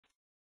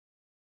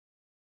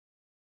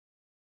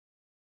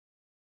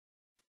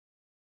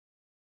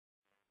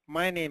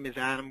My name is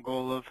Adam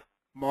Golov,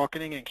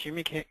 Marketing and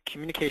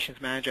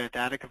Communications Manager at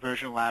Data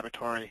Conversion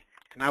Laboratory,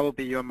 and I will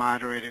be your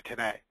moderator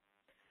today.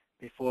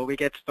 Before we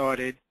get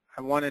started,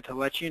 I wanted to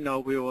let you know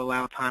we will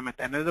allow time at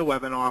the end of the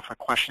webinar for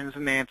questions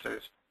and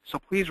answers, so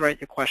please write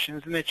your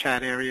questions in the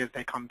chat area as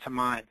they come to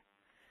mind.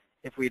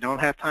 If we don't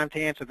have time to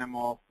answer them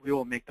all, we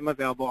will make them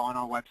available on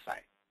our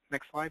website.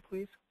 Next slide,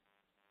 please.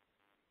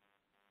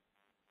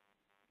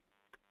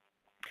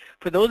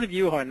 For those of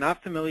you who are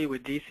not familiar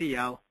with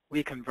DCL,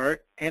 we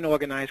convert and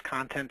organize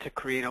content to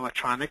create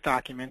electronic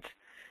documents,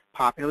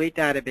 populate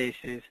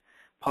databases,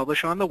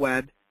 publish on the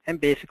web,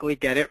 and basically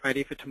get it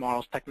ready for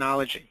tomorrow's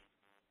technology.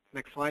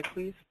 Next slide,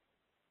 please.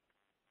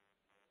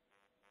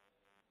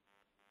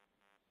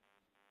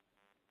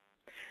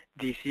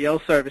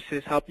 DCL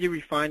services help you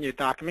refine your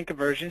document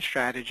conversion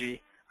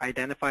strategy,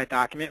 identify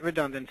document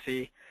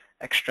redundancy,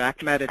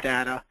 extract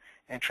metadata,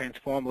 and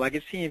transform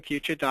legacy and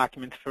future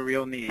documents for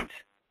real needs,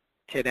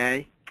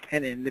 today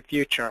and in the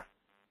future.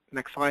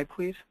 Next slide,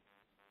 please.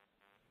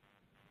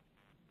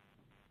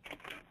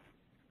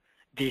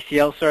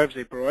 DCL serves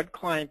a broad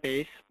client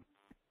base.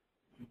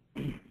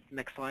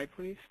 Next slide,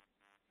 please.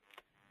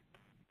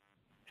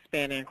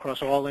 Spanning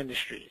across all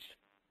industries.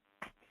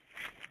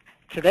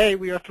 Today,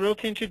 we are thrilled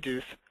to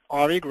introduce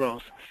Ari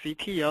Gross,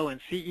 CTO and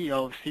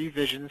CEO of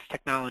C-Visions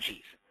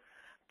Technologies.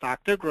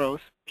 Dr.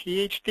 Gross,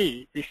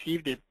 PhD,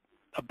 received a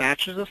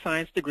Bachelor's of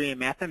Science degree in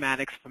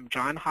mathematics from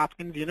Johns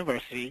Hopkins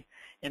University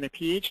and a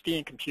PhD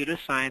in computer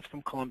science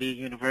from Columbia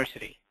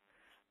University.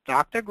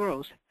 Dr.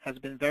 Gross has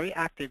been very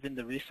active in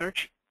the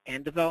research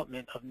and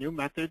development of new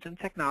methods and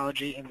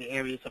technology in the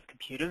areas of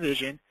computer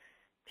vision,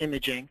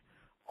 imaging,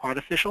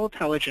 artificial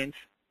intelligence,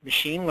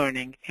 machine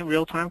learning, and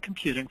real-time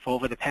computing for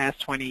over the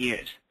past 20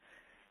 years.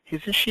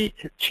 His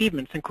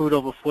achievements include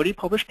over 40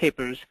 published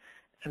papers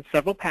and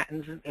several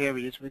patents in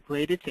areas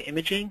related to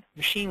imaging,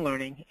 machine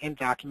learning, and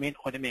document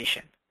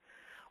automation.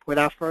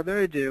 Without further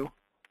ado,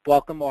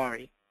 welcome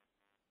Ari.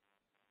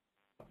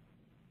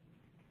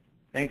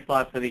 Thanks a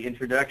lot for the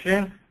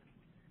introduction,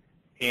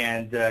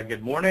 and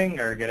good morning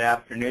or good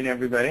afternoon,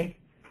 everybody.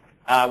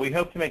 We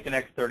hope to make the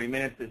next 30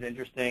 minutes as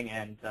interesting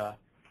and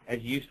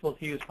as useful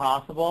to you as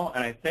possible,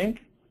 and I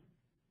think,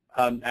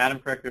 Adam,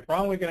 correct me if I'm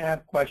wrong, we're going to have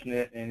a question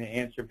and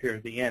answer period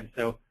at the end,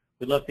 so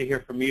we'd love to hear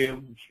from you.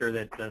 I'm sure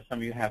that some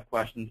of you have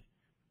questions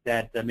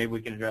that maybe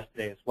we can address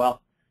today as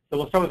well. So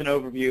we'll start with an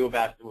overview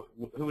about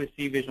who is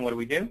C-Vision, what do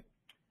we do?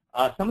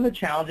 Some of the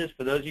challenges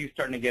for those of you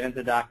starting to get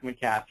into document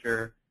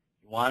capture,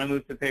 want to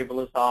move to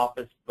paperless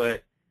office,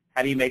 but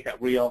how do you make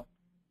that real?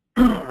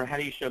 Or how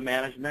do you show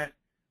management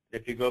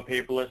that if you go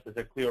paperless, there's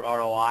a clear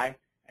ROI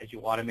as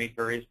you automate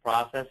various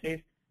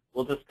processes?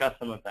 We'll discuss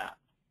some of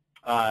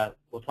that.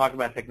 We'll talk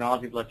about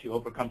technology that lets you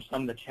overcome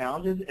some of the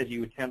challenges as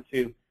you attempt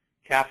to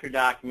capture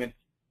documents,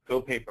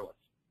 go paperless.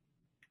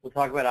 We'll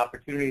talk about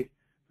opportunities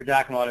for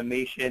document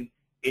automation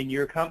in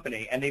your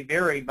company, and they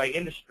vary by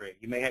industry.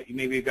 You may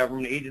be a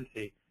government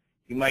agency.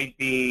 You might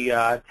be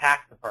a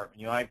tax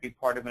department. You might be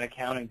part of an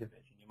accounting division.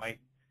 You might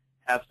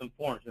have some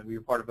forms. Maybe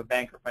you're part of a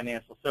bank or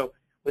financial. So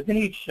within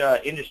each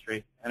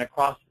industry and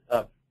across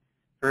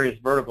various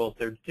verticals,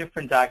 there are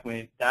different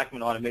document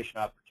automation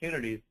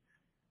opportunities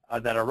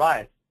that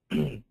arise.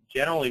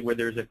 Generally, where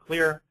there's a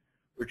clear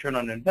return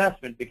on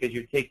investment because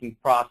you're taking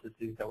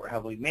processes that were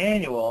heavily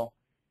manual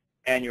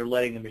and you're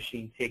letting the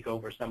machine take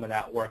over some of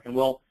that work. And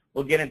we'll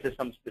get into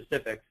some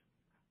specifics.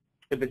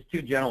 If it's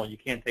too general, you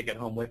can't take it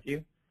home with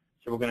you.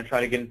 So we're going to try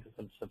to get into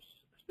some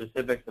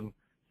specifics, some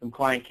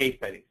client case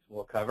studies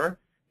we'll cover,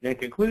 then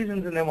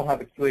conclusions, and then we'll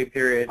have a QA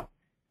period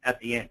at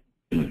the end.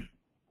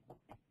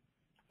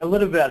 A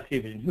little bit about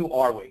C-Vision. Who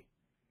are we?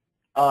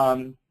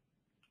 A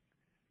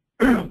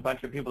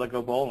bunch of people that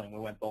go bowling.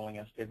 We went bowling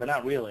yesterday, but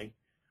not really.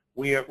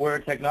 We're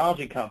a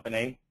technology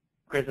company.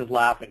 Chris is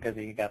laughing because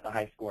he got the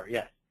high score.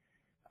 Yes.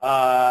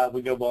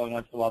 We go bowling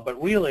once in a while,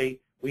 but really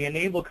we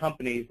enable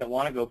companies that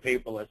want to go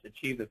paperless,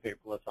 achieve the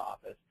paperless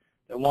office,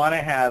 that want to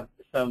have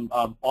some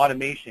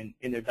automation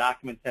in their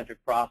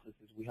document-centric processes.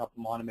 We help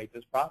them automate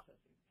those processes.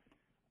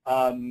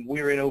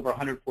 We're in over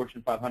 100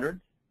 Fortune 500s.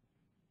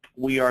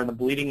 We are on the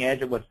bleeding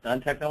edge of what's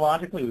done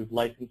technologically. We've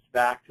licensed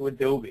back to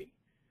Adobe,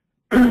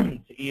 to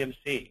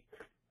EMC,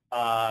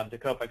 to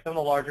Kopak, some of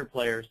the larger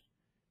players,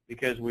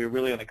 because we're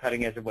really on the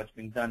cutting edge of what's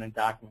being done in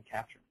document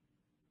capture.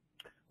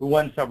 We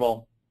won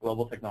several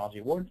global technology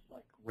awards,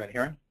 like Red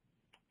Herring,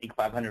 Inc.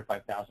 500,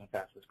 5,000,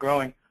 fastest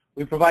growing.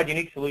 We provide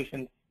unique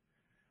solutions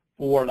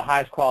for the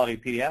highest quality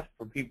PDF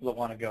for people that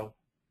want to go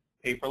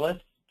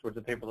paperless, towards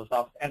the paperless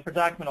office, and for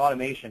document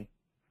automation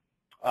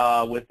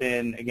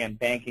within, again,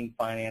 banking,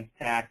 finance,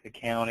 tax,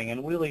 accounting,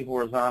 and really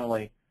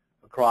horizontally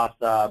across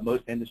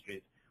most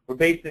industries. We're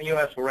based in the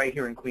U.S. We're right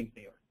here in Queens,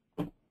 New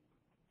York.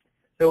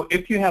 So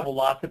if you have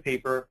lots of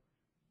paper,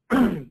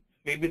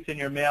 maybe it's in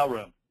your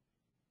mailroom.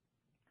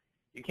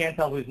 You can't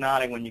tell who's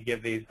nodding when you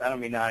give these. I don't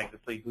mean nodding to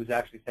sleep. Who's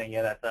actually saying,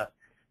 yeah, that's us.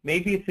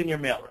 Maybe it's in your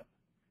mailroom.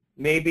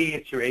 Maybe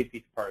it's your AP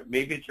department.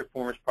 Maybe it's your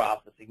forms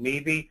processing.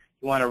 Maybe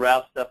you want to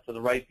route stuff to the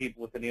right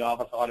people within the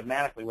office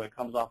automatically when it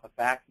comes off a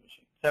fax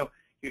machine. So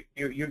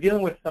you're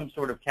dealing with some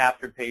sort of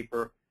captured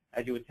paper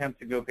as you attempt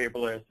to go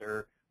paperless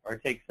or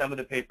take some of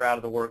the paper out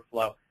of the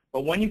workflow.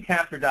 But when you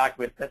capture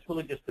documents, that's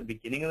really just the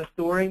beginning of the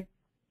story.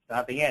 It's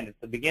not the end. It's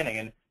the beginning.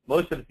 And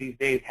most of us these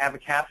days have a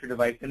capture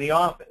device in the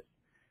office.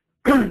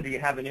 Do you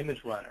have an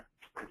image runner?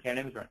 You can't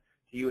image run.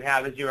 Do you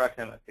have a Xerox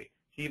MFP?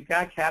 So you've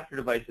got capture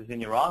devices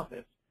in your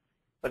office.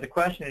 But the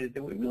question is,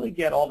 do we really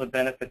get all the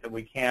benefit that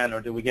we can,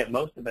 or do we get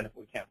most of the benefit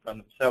we can from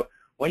them? So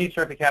when you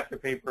start to capture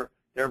paper,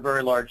 there are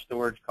very large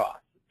storage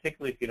costs,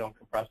 particularly if you don't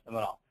compress them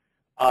at all.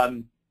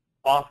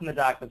 Often the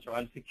documents are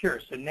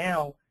unsecure. So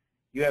now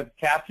you have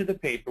captured the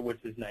paper, which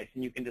is nice,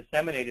 and you can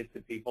disseminate it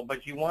to people,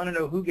 but you want to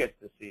know who gets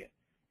to see it.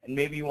 And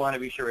maybe you want to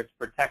be sure it's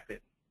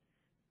protected.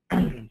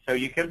 So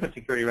you can put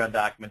security around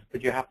documents,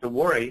 but you have to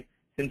worry,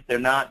 since they're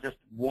not just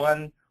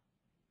one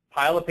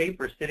pile of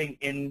paper sitting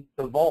in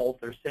the vault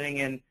or sitting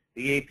in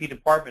the AP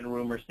department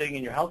room or sitting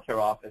in your healthcare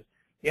office,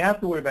 you have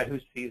to worry about who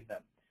sees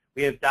them.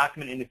 We have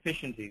document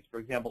inefficiencies. For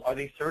example, are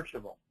they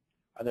searchable?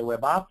 Are they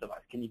web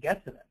optimized? Can you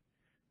get to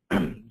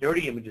them?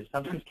 Dirty images.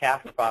 Sometimes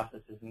capture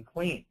process isn't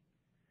clean.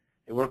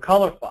 There were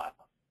color files.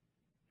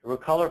 There were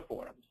color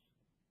forms,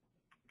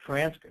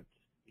 transcripts,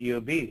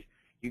 EOBs.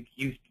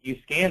 You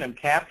scanned them,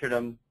 captured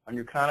them on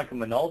your Konica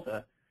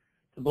Minolta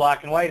to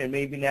black and white, and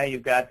maybe now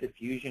you've got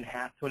diffusion,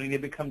 half toning. They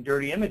become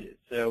dirty images.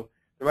 So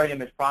the right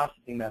image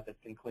processing methods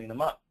can clean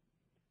them up.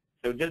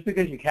 So just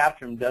because you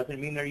capture them doesn't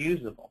mean they're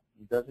usable.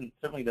 It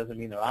certainly doesn't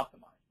mean they're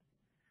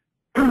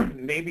optimized.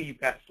 Maybe you've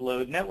got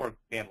slowed network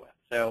bandwidth.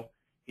 So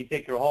you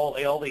take all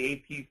the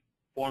AP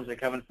forms that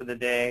come in for the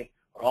day,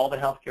 or all the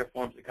healthcare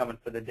forms that come in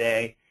for the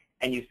day,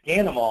 and you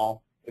scan them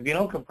all. If you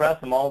don't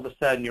compress them, all of a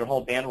sudden your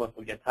whole bandwidth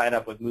will get tied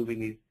up with moving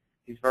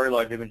these very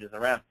large images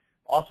around.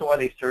 Also, are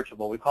they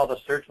searchable? We call the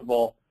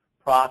searchable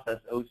process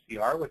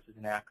OCR, which is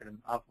an acronym,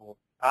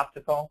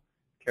 optical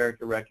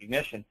character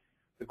recognition.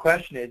 The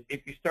question is,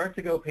 if you start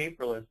to go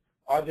paperless,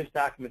 are these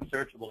documents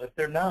searchable? If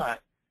they're not,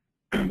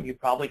 you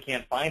probably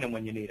can't find them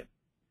when you need them.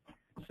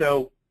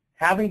 So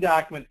having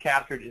documents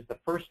captured is the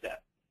first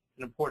step,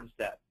 an important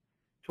step,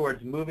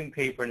 towards moving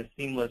paper in a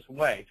seamless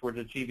way, towards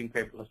achieving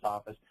paperless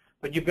office.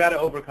 But you've got to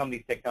overcome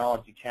these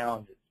technology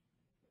challenges.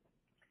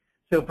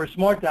 So for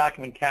smart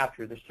document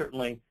capture, there's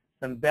certainly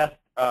some best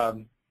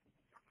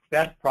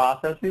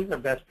processes or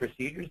best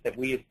procedures that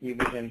we at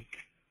CVision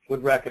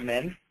would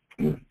recommend.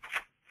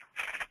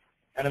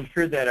 And I'm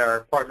sure that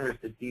our partners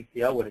at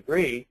DCL would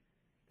agree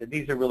that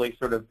these are really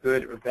sort of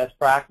good or best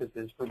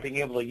practices for being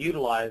able to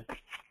utilize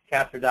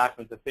capture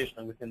documents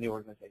efficiently within the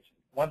organization.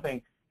 One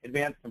thing,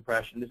 advanced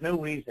compression. There's no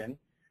reason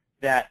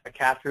that a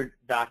captured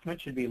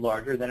document should be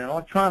larger than an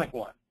electronic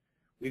one.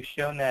 We've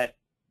shown that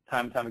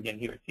time and time again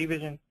here at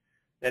CVision,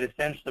 that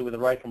essentially with the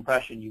right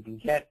compression, you can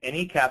get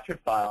any captured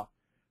file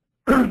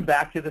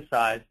back to the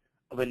size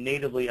of a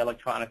natively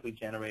electronically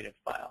generated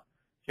file.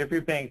 So if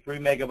you're paying 3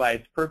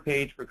 megabytes per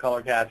page for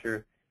color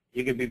capture,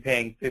 you could be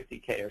paying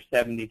 50K or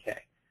 70K.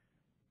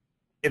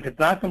 If it's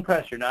not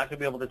compressed, you're not going to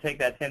be able to take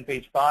that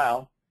 10-page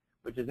file,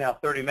 which is now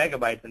 30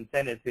 megabytes, and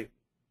send it to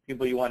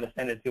people you want to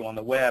send it to on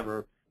the web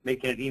or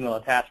make it an email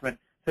attachment.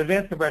 So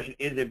advanced compression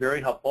is a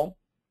very helpful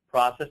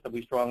process that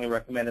we strongly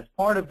recommend as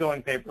part of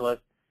going paperless,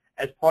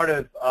 as part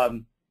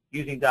of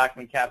using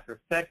document capture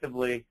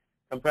effectively.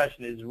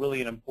 Compression is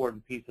really an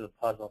important piece of the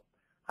puzzle.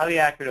 Highly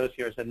accurate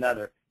OCR is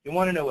another. You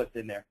want to know what's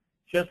in there.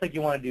 Just like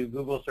you want to do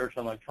Google search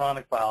on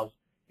electronic files,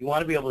 you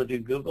want to be able to do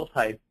Google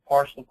type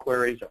partial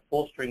queries or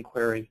full string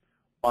queries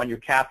on your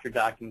capture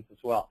documents as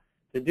well.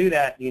 To do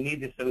that, you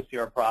need this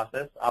OCR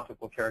process,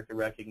 optical character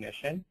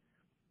recognition.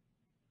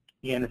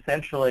 And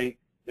essentially,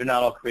 they're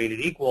not all created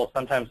equal.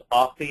 Sometimes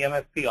off the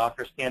MFP, off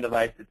your scan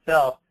device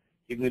itself,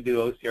 you can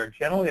do OCR.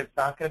 Generally, it's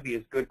not going to be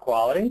as good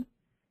quality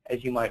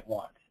as you might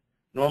want.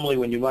 Normally,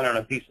 when you run on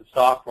a piece of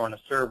software on a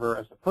server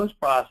as a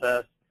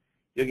post-process,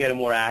 you'll get a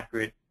more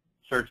accurate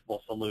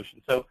searchable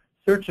solution. So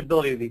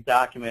searchability of these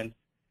documents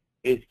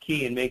is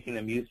key in making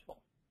them useful.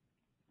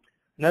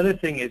 Another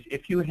thing is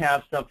if you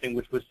have something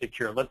which was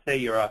secure, let's say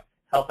you're a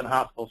health and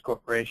hospitals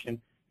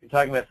corporation, you're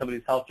talking about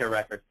somebody's healthcare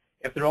records.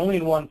 If they're only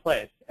in one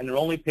place and they're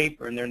only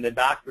paper and they're in the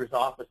doctor's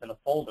office in a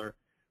folder,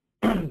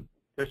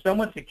 they're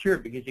somewhat secure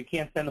because you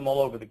can't send them all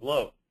over the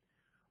globe.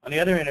 On the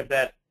other hand, if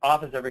that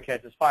office ever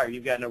catches fire,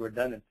 you've got no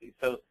redundancy.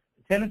 So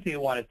the tendency to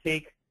want to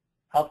take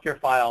healthcare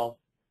files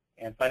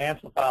and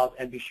financial files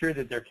and be sure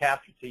that they're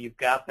captured so you've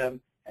got them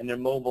and they're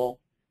mobile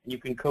and you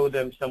can code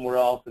them somewhere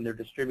else and they're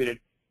distributed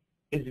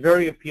is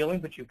very appealing,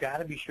 but you've got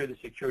to be sure the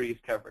security is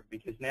covered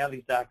because now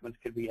these documents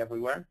could be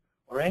everywhere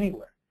or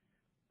anywhere.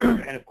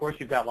 And of course,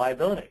 you've got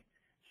liability.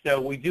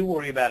 So we do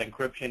worry about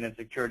encryption and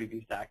security of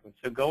these documents.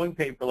 So going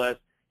paperless,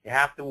 you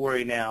have to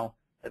worry now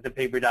that the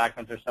paper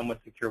documents are somewhat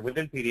secure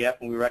within PDF,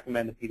 and we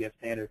recommend the PDF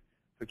standard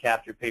for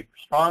captured paper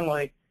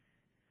strongly,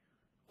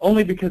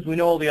 only because we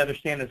know all the other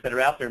standards that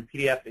are out there, and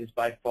PDF is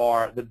by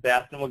far the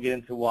best, and we'll get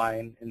into why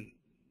in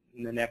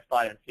the next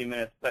slide in a few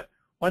minutes. But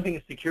one thing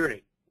is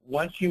security.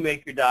 Once you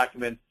make your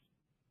documents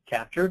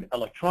captured,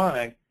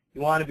 electronic,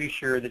 you want to be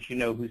sure that you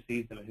know who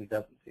sees them and who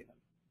doesn't see them.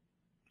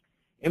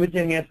 Image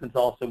enhancement is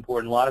also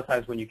important. A lot of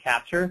times when you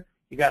capture,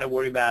 you got to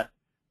worry about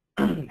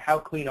How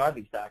clean are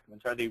these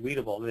documents? Are they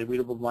readable? Are they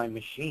readable by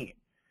machine?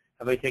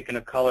 Have I taken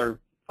a color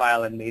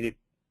file and made it,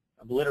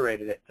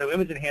 obliterated it? So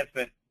image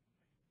enhancement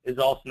is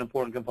also an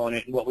important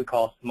component in what we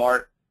call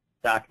smart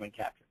document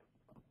capture.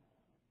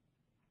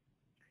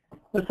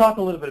 Let's talk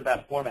a little bit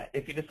about format.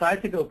 If you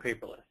decide to go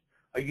paperless,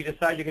 or you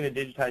decide you're going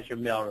to digitize your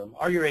mailroom,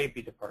 or your AP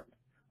department,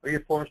 or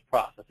your forms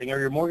processing, or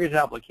your mortgage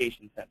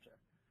application center,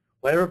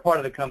 whatever part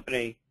of the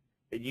company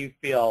that you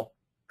feel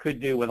could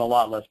do with a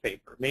lot less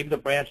paper. Maybe the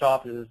branch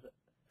offices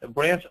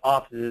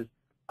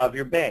of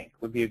your bank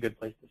would be a good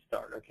place to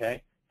start,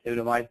 okay, to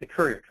minimize the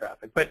courier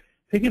traffic. But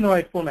picking the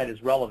right format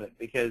is relevant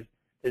because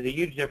there's a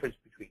huge difference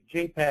between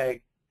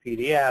JPEG,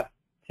 PDF,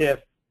 TIFF,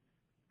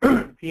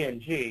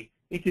 PNG.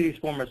 Each of these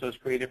formats was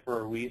created for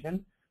a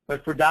reason,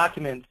 but for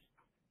documents,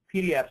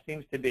 PDF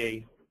seems to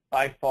be,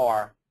 by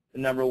far, the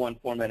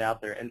 #1 format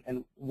out there.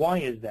 And why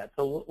is that?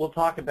 So we'll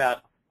talk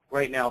about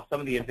right now some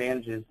of the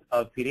advantages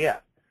of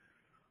PDF.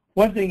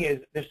 One thing is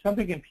there's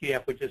something in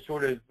PDF which is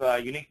sort of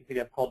unique to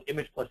PDF called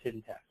image plus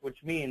hidden text,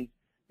 which means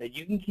that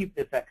you can keep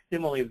the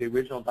facsimile of the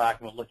original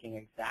document looking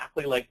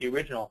exactly like the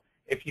original.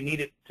 If you need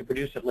it to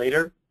produce it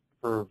later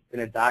for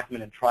in a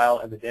document and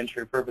trial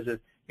evidentiary purposes,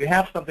 you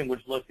have something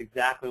which looks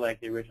exactly like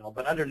the original.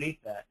 But underneath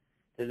that,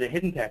 there's a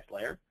hidden text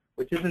layer,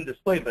 which isn't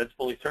displayed, but it's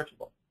fully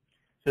searchable.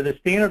 So the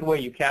standard way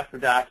you capture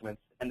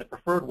documents and the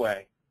preferred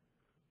way,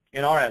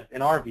 in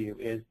our view,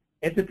 is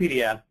into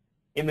PDF,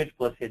 image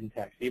plus hidden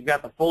text. So you've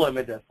got the full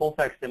image, a full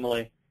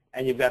facsimile,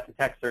 and you've got the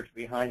text search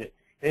behind it.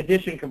 In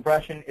addition,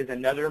 compression is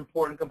another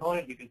important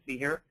component. You can see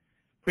here,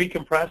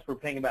 pre-compressed, we're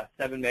paying about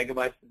 7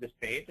 megabytes for this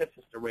page. That's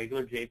just a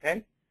regular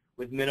JPEG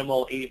with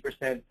minimal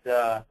 80%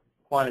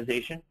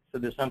 quantization. So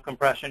there's some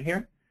compression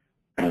here.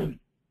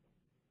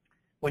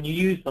 When you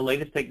use the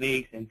latest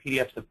techniques, and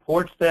PDF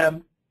supports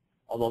them,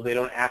 although they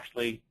don't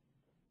actually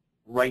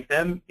write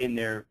them in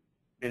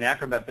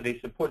Acrobat,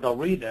 but they'll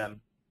read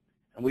them,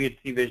 and we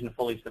at CVision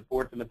fully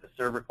support them at the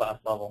server class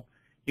level,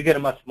 you get a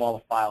much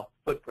smaller file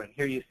footprint.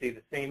 Here you see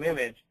the same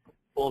image,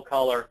 full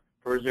color,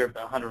 preserved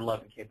at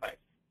 111 KB.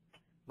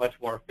 Much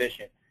more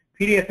efficient.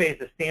 PDFA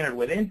is a standard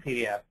within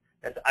PDF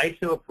that's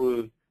ISO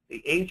approved,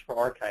 the age for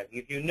archiving.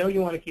 If you know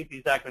you want to keep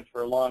these documents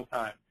for a long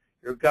time,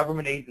 you're a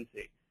government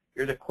agency,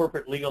 you're the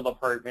corporate legal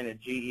department at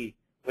GE,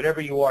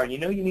 whatever you are, and you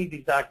know you need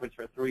these documents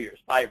for 3 years,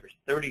 5 years,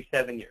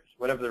 37 years,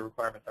 whatever the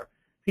requirements are.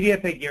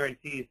 PDFA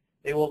guarantees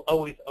they will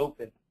always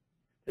open.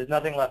 There's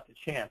nothing left to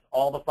chance.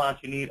 All the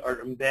fonts you need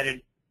are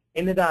embedded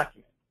in the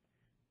document.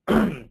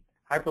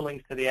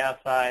 Hyperlinks to the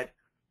outside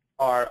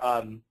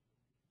are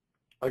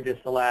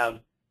disallowed.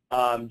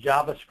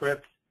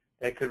 JavaScript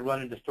that could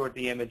run and distort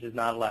the image is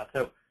not allowed.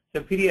 So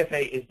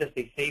PDFA is just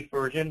a safe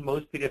version.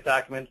 Most PDF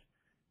documents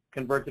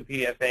convert to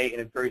PDFA in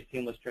a very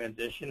seamless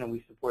transition, and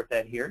we support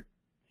that here,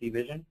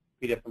 CVision,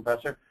 PDF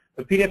compressor.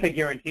 But PDFA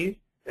guarantees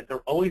that they're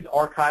always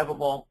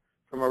archivable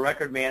from a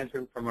record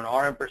management, from an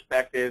RM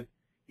perspective.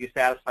 You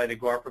satisfy the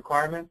GARP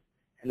requirements,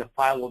 and the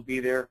file will be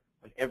there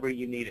whenever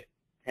you need it,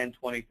 10,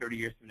 20, 30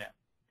 years from now.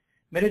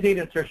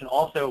 Metadata insertion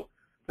also,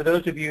 for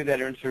those of you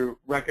that are into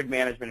record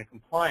management and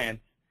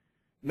compliance,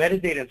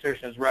 metadata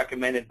insertion is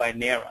recommended by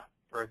NARA,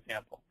 for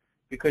example.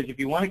 Because if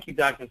you want to keep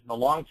documents in the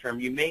long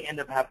term, you may end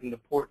up having to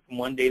port from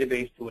one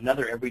database to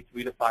another every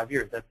 3 to 5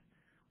 years. That's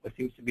what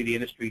seems to be the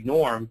industry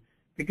norm.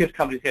 Because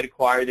companies get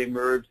acquired, they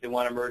merge, they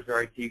want to merge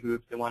their IT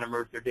groups, they want to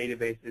merge their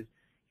databases.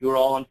 You were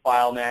all on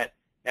FileNet.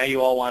 Now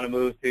you all want to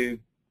move to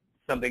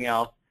something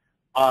else.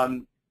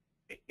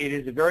 It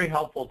is very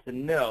helpful to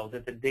know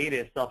that the data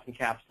is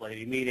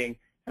self-encapsulating, meaning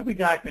every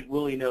document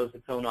really knows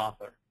its own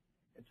author,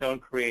 its own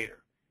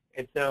creator,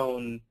 its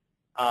own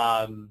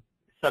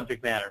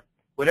subject matter.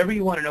 Whatever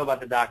you want to know about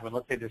the document,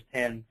 let's say there's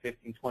 10,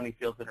 15, 20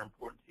 fields that are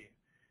important to you.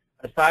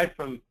 Aside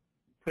from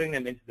putting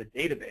them into the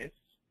database,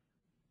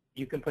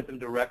 you can put them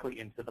directly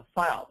into the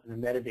file in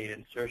the metadata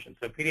insertion.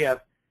 So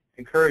PDF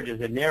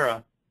encourages, and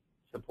NARA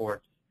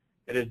supports,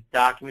 that a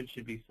document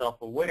should be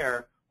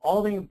self-aware.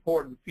 All the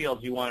important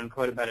fields you want to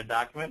encode about a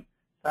document,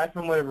 aside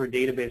from whatever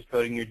database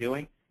coding you're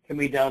doing, can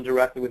be done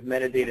directly with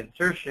metadata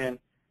insertion,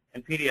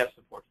 and PDF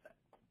supports that.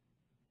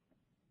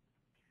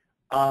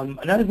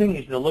 Another thing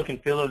is the look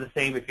and feel are the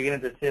same. If you get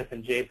into TIFF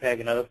and JPEG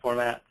and other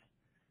formats,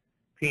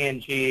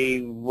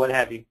 PNG, what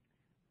have you,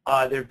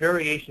 there are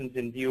variations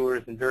in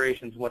viewers and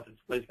variations in what the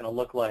display is going to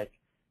look like.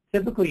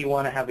 Typically, you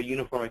want to have a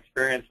uniform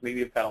experience. Maybe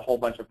you've got a whole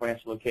bunch of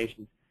branch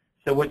locations.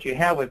 So what you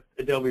have with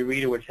Adobe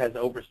Reader, which has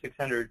over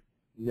 600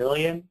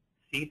 million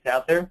seats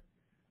out there,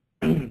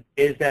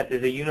 is that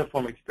there's a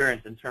uniform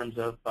experience in terms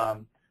of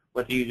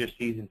what the user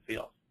sees and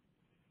feels.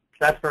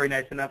 So that's very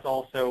nice, and that's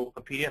also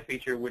a PDF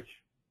feature, which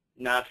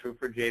not true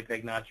for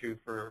JPEG, not true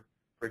for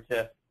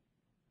TIFF.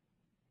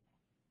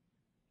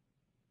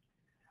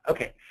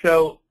 Okay,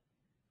 so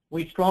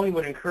we strongly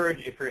would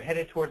encourage, if you're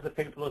headed towards the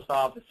paperless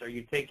office or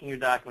you're taking your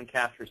document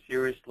capture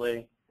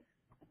seriously,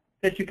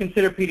 that you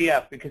consider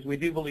PDF, because we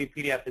do believe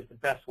PDF is the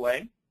best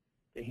way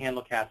to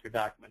handle capture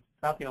documents.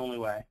 It's not the only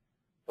way,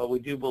 but we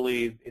do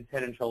believe it's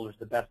head and shoulders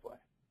the best way.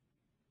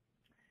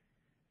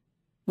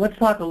 Let's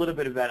talk a little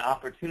bit about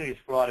opportunities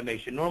for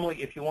automation.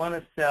 Normally, if you want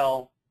to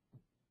sell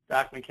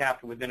document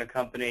capture within a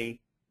company,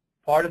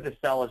 part of the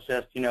sell is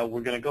just,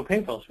 we're going to go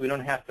paperless. We don't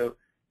have to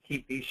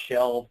keep these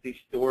shelves, these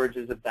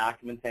storages of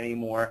documents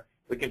anymore.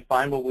 We can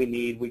find what we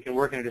need. We can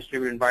work in a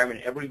distributed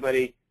environment.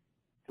 Everybody,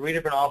 3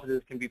 different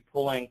offices can be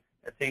pulling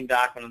the same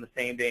document on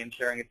the same day and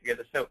sharing it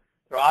together. So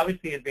there are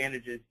obviously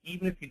advantages,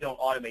 even if you don't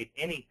automate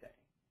anything,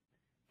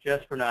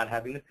 just for not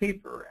having the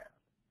paper around.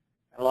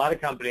 And a lot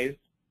of companies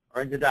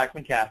are into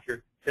document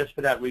capture just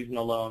for that reason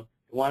alone.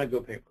 They want to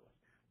go paperless.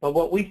 But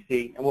what we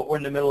see, and what we're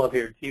in the middle of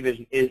here at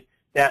T-Vision, is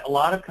that a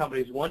lot of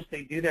companies, once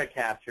they do that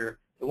capture,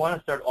 they want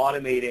to start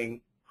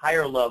automating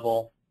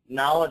higher-level,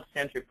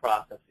 knowledge-centric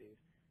processes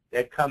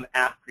that come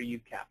after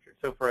you've captured.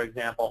 So, for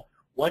example,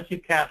 once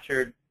you've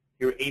captured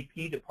your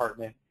AP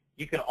department,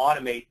 you can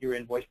automate your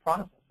invoice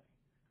processing,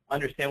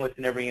 understand what's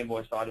in every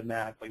invoice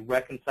automatically,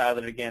 reconcile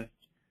it against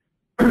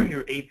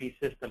your AP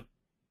system,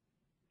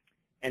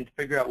 and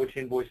figure out which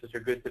invoices are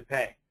good to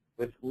pay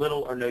with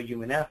little or no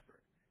human effort.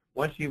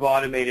 Once you've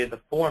automated the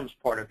forms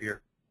part of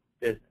your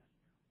business,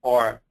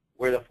 or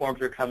where the forms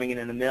are coming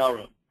in the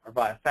mailroom or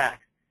via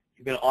fax,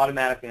 you can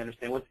automatically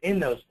understand what's in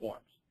those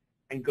forms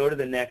and go to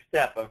the next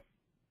step of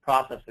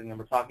processing them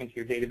or talking to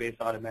your database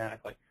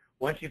automatically.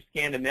 Once you've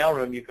scanned a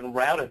mailroom, you can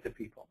route it to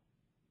people.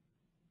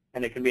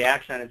 And it can be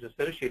action items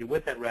associated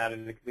with that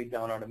routing that can be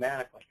done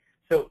automatically.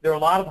 So there are a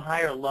lot of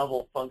higher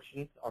level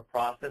functions or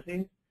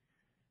processes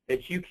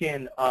that you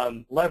can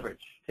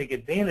leverage, take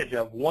advantage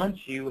of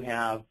once you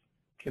have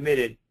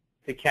committed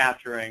to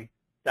capturing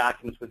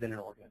documents within an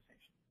organization.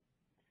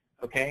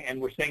 Okay,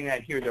 and we're saying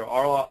that here there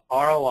are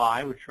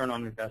ROI, return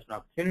on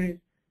investment opportunities,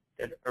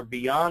 that are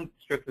beyond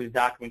strictly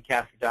document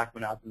capture,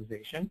 document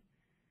optimization.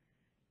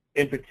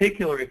 In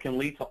particular, it can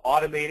lead to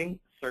automating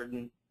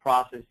certain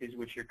processes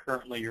which your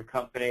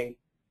company,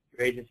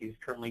 your agency is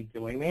currently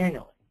doing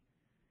manually.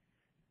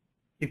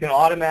 You can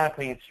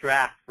automatically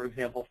extract, for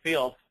example,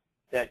 fields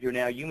that you're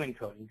now human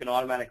coding. You can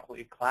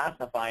automatically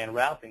classify and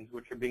route things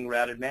which are being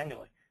routed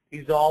manually.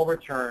 These all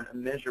return a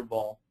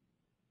measurable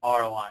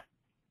ROI.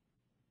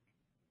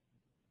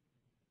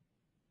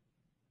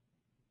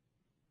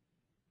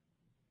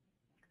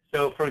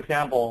 So, for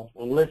example,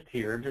 we'll list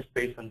here just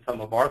based on some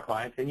of our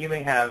clients, and you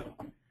may have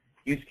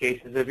use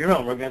cases of your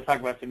own. We're going to talk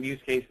about some use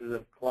cases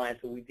of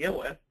clients that we deal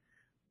with.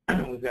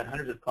 We've got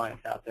hundreds of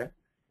clients out there,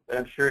 but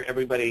I'm sure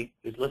everybody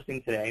who's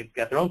listening today has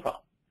got their own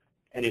problems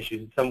and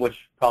issues, some of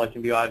which probably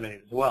can be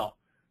automated as well.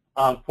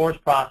 Forms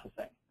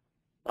processing.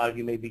 A lot of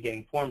you may be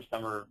getting forms.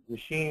 Some are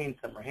machined,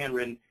 some are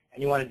handwritten,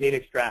 and you want to data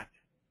extract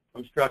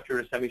from structured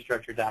or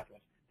semi-structured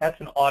documents.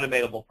 That's an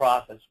automatable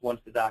process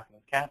once the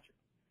document is captured.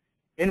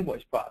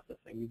 Invoice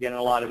processing. You get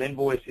a lot of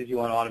invoices. You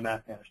want to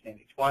automatically understand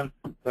each one,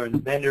 learn the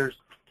vendors,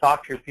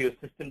 talk to your PO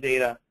system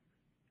data,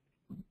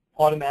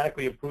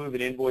 automatically approve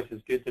an invoice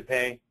is good to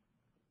pay.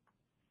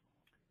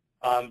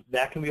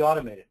 That can be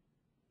automated.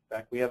 In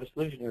fact, we have a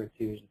solution here at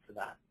T-Vision for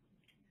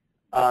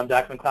that.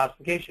 Document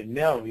classification,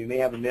 mailroom. You may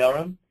have a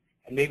mailroom,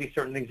 and maybe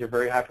certain things are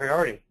very high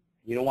priority.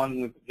 You don't want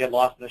them to get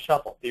lost in the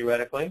shuffle.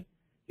 Theoretically,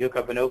 you hook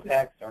up an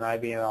OPEX or an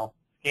IBML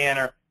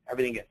scanner,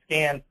 everything gets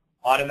scanned,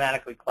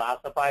 automatically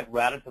classified,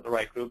 routed to the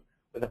right group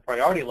with a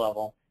priority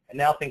level, and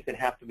now things that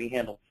have to be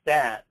handled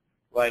stat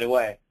right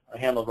away are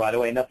handled right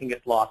away. Nothing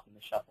gets lost in the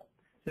shuffle.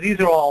 So these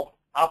are all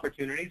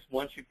opportunities,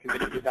 once you've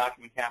committed to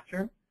document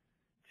capture,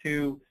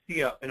 to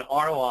see an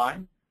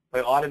ROI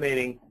by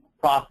automating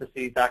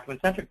processes,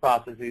 document-centric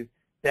processes,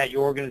 that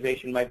your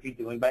organization might be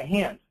doing by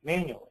hand,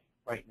 manually,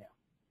 right now.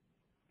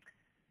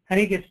 How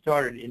do you get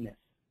started in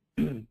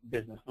this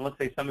business? And let's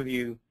say some of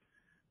you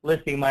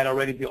listening might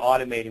already be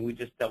automating. We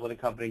just dealt with a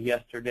company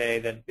yesterday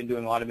that's been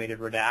doing automated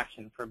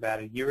redaction for about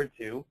a year or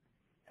two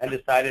and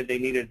decided they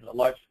needed a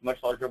much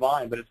larger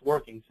volume, but it's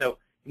working. So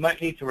you might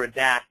need to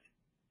redact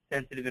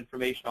sensitive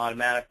information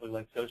automatically,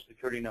 like Social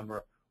Security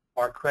number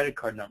or credit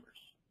card numbers.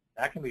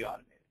 That can be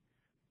automated.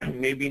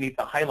 Maybe you need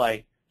to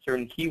highlight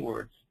certain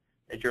keywords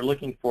that you're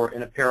looking for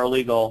in a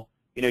paralegal.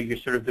 You're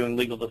sort of doing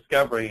legal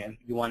discovery, and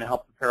you want to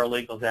help the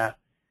paralegals out.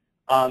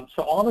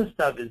 So all this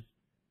stuff is,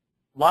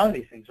 a lot of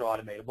these things are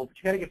automatable, but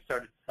you got to get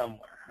started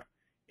somewhere.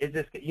 Is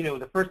this,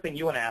 the first thing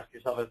you want to ask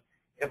yourself is,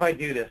 if I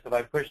do this, if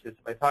I push this,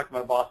 if I talk to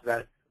my boss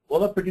about it,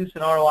 will it produce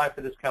an ROI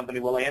for this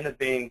company? Will I end up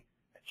being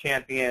a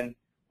champion?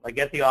 Will I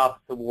get the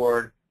office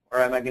award? Or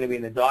am I going to be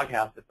in the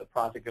doghouse if the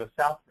project goes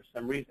south for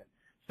some reason?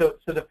 So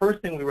the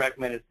first thing we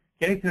recommend is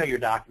getting to know your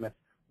documents.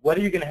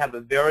 Whether you're going to have a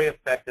very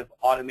effective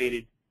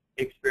automated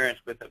experience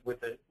with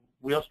a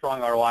real strong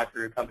ROI for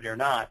your company or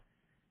not,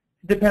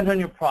 it depends on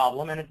your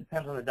problem, and it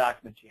depends on the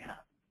documents you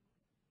have.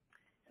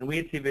 And we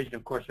at T-Vision,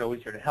 of course, are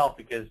always here to help,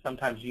 because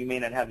sometimes you may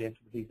not have the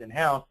expertise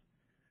in-house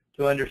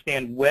to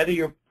understand whether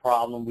your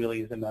problem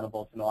really is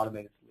amenable to an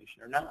automated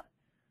solution or not.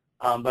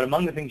 But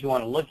among the things you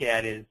want to look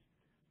at is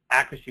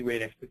accuracy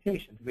rate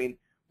expectations. I mean,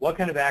 what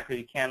kind of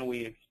accuracy can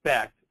we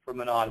expect from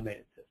an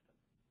automated system?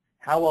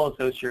 How well is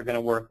OSHA going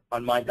to work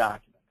on my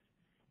documents?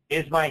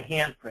 Is my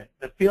handprint,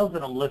 the fields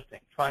that I'm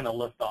trying to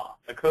lift off,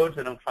 the codes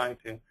that I'm trying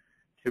to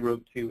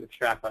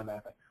extract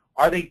automatically,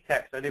 are they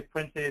text? Are they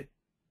printed?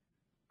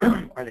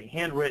 Are they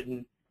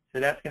handwritten? So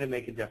that's going to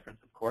make a difference,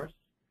 of course.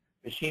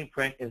 Machine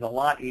print is a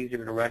lot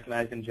easier to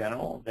recognize in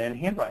general than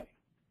handwriting.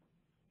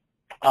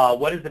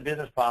 What is the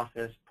business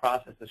process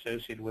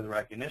associated with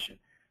recognition?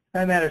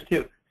 That matters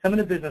too. Some of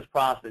the business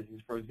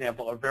processes, for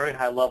example, are very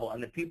high level,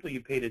 and the people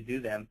you pay to do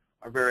them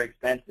are very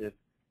expensive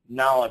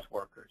knowledge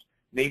workers.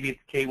 Maybe it's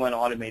K1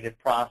 automated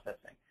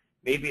processing.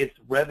 Maybe it's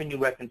revenue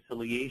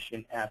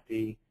reconciliation at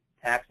the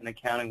tax and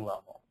accounting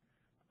level.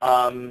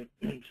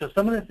 So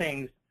some of the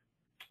things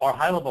are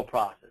high-level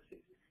processes.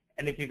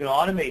 And if you can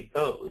automate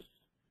those,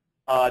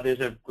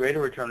 there's a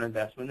greater return on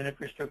investment than if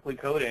you're strictly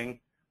coding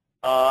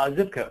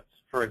zip codes,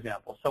 for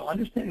example. So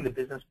understanding the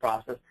business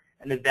process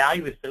and the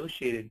value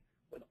associated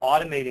with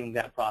automating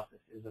that process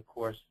is, of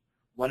course,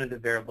 one of the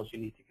variables you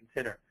need to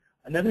consider.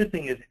 Another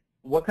thing is,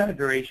 what kind of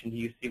variation do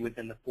you see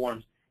within the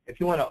forms?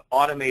 If you want to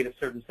automate a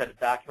certain set of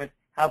documents,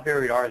 how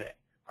varied are they?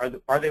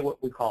 Are they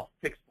what we call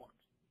fixed forms?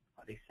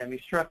 Are they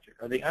semi-structured?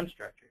 Are they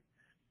unstructured?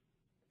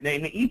 Now,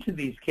 in each of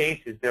these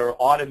cases, there are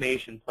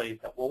automation plays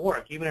that will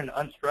work. Even in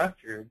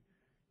unstructured,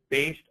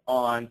 based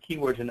on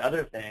keywords and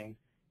other things,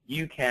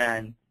 you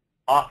can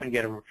often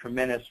get a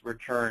tremendous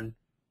return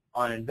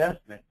on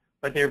investment.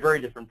 But they're very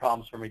different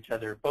problems from each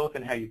other, both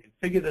in how you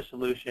configure the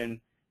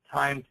solution,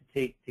 time to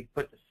take to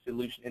put the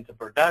solution into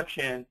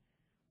production.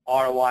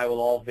 ROI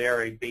will all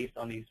vary based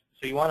on these.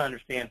 So you want to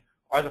understand,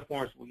 are the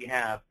forms we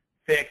have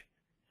fixed,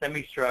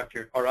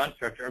 semi-structured, or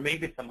unstructured, or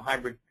maybe some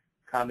hybrid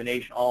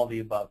combination, all of the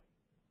above.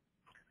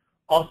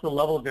 Also,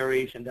 level of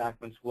variation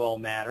documents will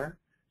matter.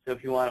 So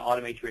if you want to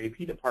automate your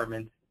AP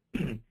department,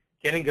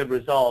 getting good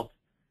results,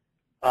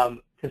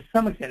 to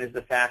some extent, is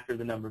the factor of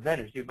the number of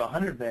vendors. You have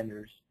 100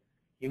 vendors,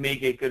 you may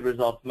get good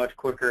results much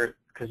quicker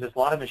because there's a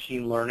lot of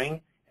machine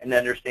learning and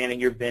understanding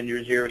your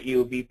vendors, your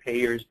EOB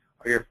payers,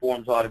 or your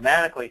forms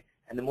automatically.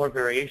 And the more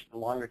variation, the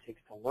longer it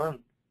takes to learn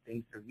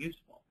things that are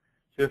useful.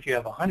 So if you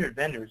have 100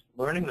 vendors,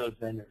 learning those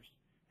vendors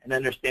and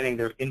understanding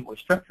their invoice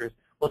structures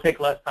will take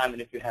less time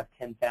than if you have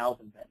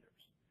 10,000 vendors.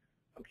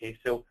 Okay,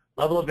 so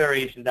level of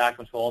variation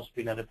documents will also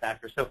be another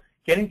factor. So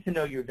getting to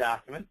know your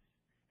documents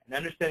and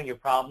understanding your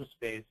problem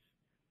space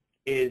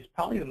is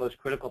probably the most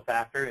critical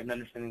factor in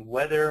understanding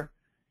whether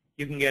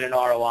you can get an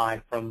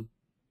ROI from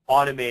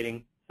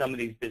automating some of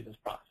these business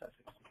processes.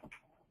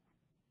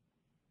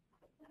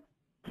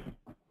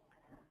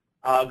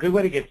 A good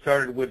way to get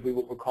started would be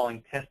what we're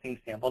calling testing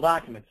sample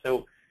documents.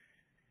 So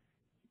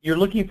you're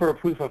looking for a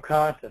proof of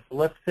concept. So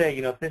let's say,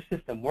 if this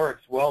system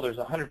works, well, there's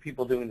 100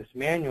 people doing this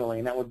manually,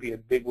 and that would be a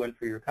big win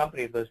for your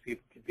company if those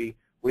people could be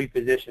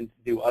repositioned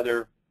to do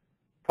other,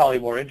 probably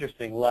more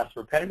interesting, less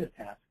repetitive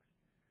tasks.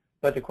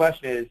 But the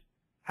question is,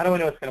 how do I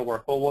know it's going to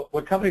work? Well,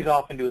 what companies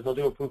often do is they'll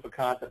do a proof of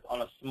concept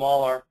on a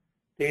smaller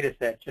data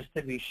set just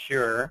to be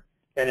sure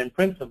that in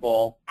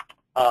principle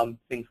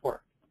things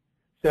work.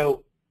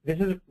 So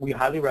we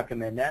highly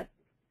recommend that.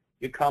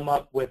 You come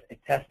up with a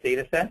test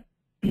data set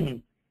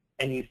and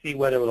you see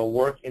whether it'll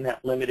work in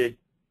that limited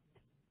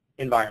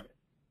environment.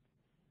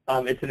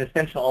 It's an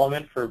essential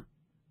element for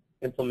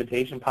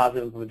implementation,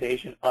 positive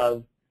implementation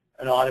of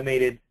an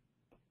automated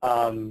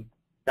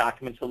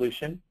document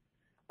solution.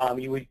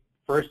 You would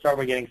first start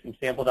by getting some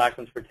sample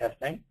documents for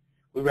testing.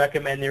 We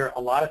recommend there are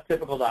a lot of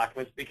typical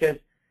documents because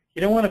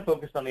you don't want to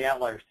focus on the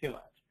outliers too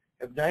much.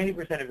 If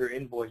 90% of your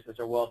invoices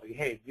are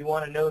well-behaved, you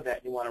want to know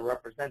that, you want to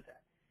represent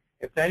that.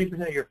 If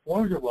 90% of your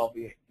forms are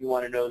well-behaved, you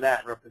want to know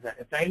that and represent.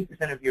 If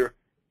 90% of your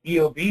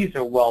EOBs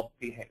are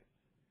well-behaved,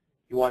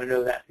 you want to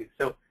know that too.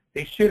 So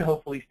they should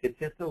hopefully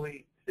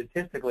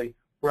statistically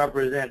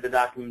represent the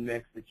document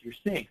mix that you're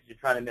seeing because you're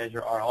trying to measure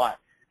ROI.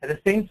 At the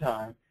same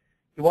time,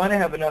 you want to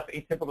have enough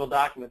atypical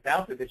documents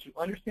out there that you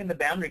understand the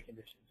boundary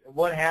conditions and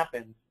what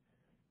happens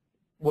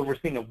when we're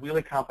seeing a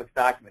really complex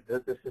document.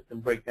 Does the system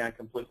break down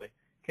completely?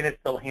 Can it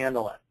still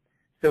handle it?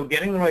 So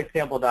getting the right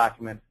sample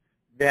documents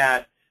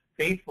that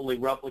faithfully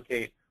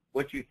replicate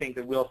what you think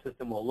the real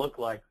system will look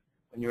like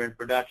when you're in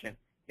production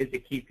is a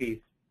key piece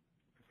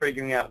for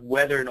figuring out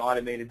whether an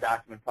automated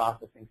document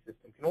processing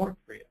system can work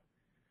for you.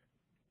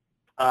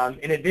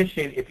 In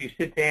addition, if you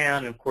sit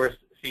down, and of course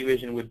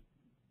CVision would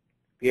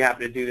be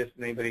happy to do this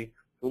with anybody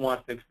who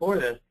wants to explore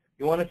this,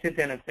 you want to sit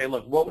down and say,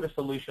 look, what would a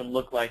solution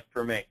look like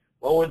for me?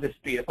 What would the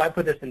speed? If I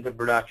put this into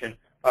production,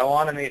 if I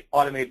want to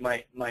automate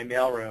my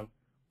mailroom,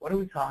 what are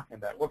we talking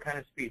about? What kind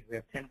of speed? We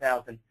have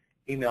 10,000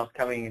 emails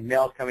coming in,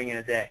 mails coming in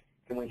a day.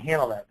 Can we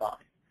handle that volume?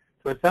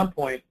 So at some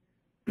point,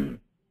 the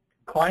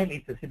client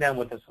needs to sit down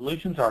with a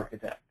solutions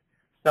architect,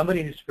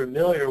 somebody who's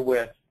familiar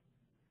with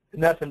the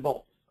nuts and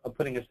bolts of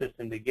putting a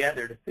system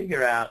together to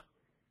figure out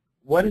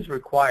what is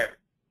required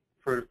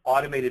for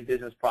automated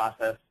business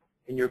process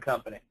in your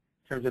company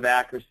in terms of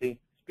accuracy,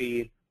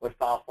 speed, what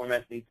file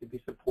formats need to be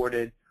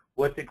supported,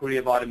 what degree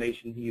of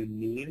automation do you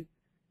need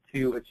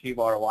to achieve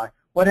ROI.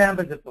 What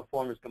happens if the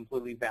form is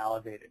completely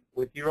validated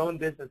with your own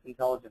business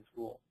intelligence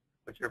rules,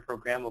 which are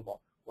programmable?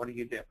 What do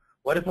you do?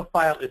 What if a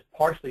file is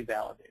partially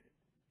validated?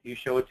 Do you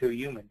show it to a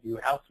human? Do you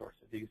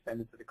outsource it? Do you send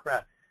it to the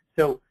crowd?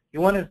 So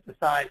you want to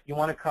decide, you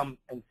want to come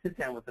and sit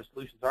down with the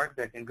solutions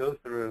architect and go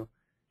through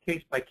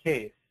case by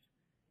case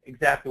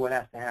exactly what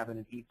has to happen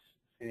in each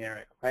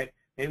scenario, right?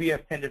 Maybe you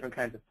have 10 different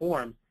kinds of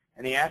forms,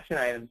 and the action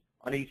items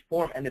on each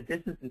form, and the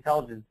business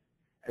intelligence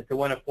as to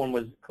when a form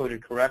was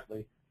coded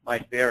correctly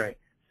might vary.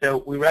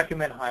 So we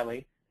recommend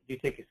highly you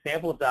take a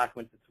sample of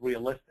documents that's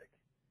realistic.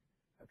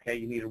 Okay,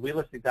 you need a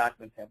realistic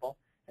document sample,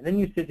 and then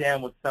you sit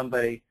down with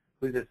somebody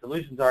who's a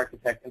solutions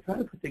architect and try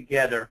to put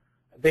together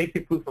a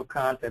basic proof of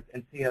concept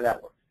and see how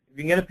that works. If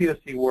you can get a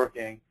POC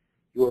working,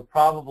 you are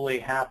probably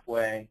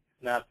halfway,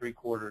 if not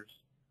 3/4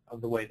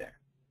 of the way there.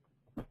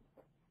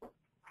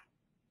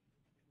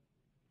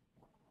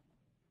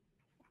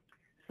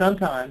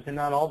 Sometimes, and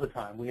not all the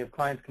time, we have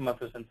clients come up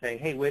to us and say,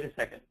 hey, wait a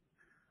second.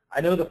 I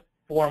know the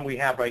form we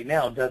have right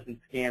now doesn't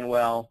scan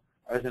well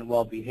or isn't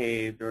well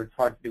behaved, or it's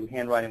hard to do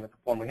handwriting with the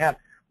form we have.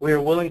 We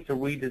are willing to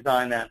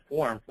redesign that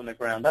form from the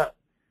ground up.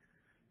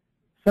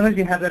 Sometimes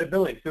you have that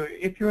ability. So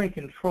if you're in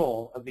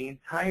control of the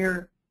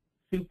entire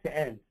soup to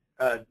end,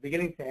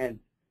 beginning to end,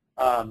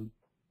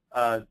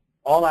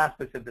 all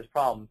aspects of this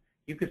problem,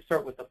 you could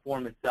start with the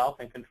form itself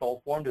and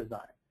control form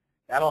design.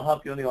 That'll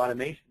help you on the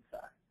automation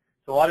side.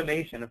 So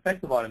automation,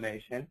 effective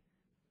automation,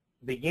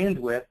 begins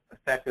with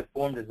effective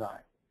form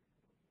design.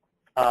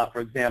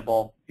 For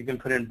example, you can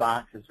put in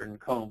boxes or in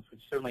combs,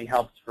 which certainly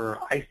helps for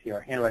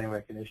ICR, handwriting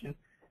recognition,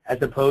 as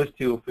opposed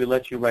to if we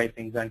let you write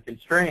things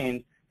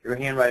unconstrained, your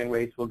handwriting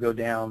rates will go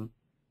down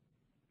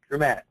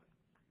dramatically.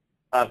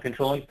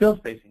 Controlling field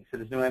spacing, so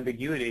there's no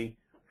ambiguity,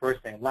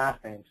 first name,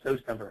 last name, SOS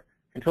number.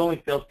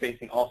 Controlling field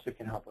spacing also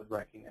can help with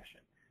recognition.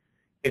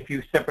 If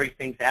you separate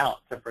things out,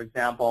 so for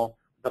example,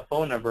 the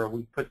phone number,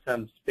 we put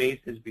some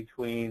spaces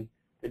between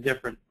the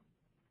different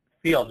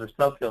fields or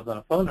subfields on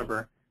a phone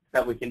number so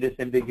that we can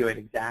disambiguate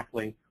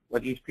exactly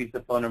what each piece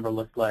of phone number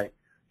looks like.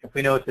 If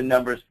we know it's a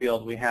numbers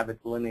field, we have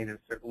it delineated a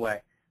certain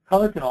way.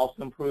 Color can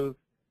also improve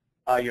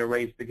your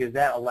rates because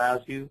that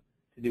allows you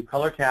to do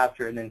color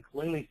capture and then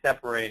cleanly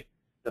separate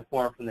the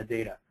form from the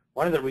data.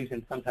 One of the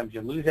reasons sometimes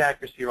you lose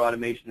accuracy or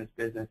automation in this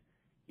business,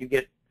 you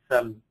get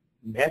some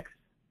mix,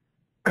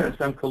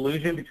 some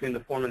collusion between the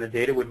form and the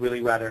data. Would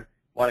really rather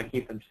want to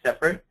keep them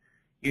separate.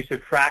 You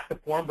subtract the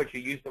form, but you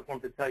use the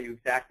form to tell you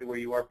exactly where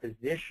you are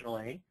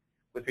positionally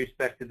with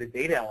respect to the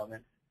data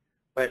elements.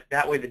 But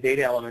that way the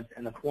data elements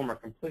and the form are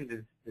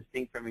completely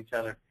distinct from each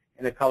other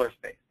in the color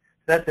space.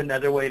 So that's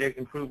another way to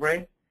improve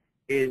rate,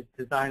 is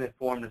design the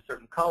form in a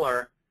certain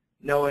color,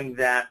 knowing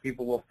that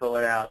people will fill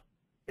it out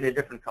in a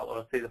different color.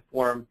 Let's say the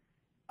form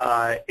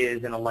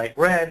is in a light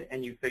red,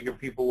 and you figure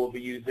people will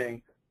be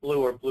using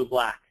blue or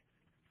blue-black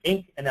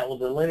ink, and that will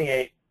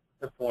delineate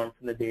the form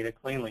from the data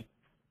cleanly.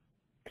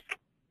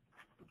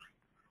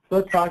 So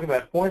let's talk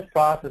about forms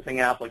processing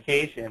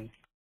application.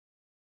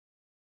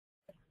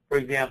 For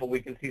example,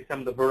 we can see some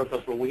of the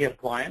verticals where we have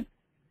clients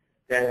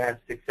that have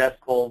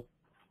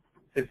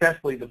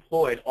successfully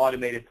deployed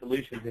automated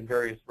solutions in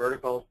various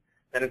verticals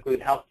that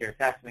include healthcare,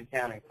 tax and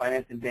accounting,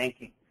 finance and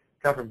banking,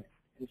 government,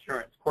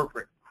 insurance,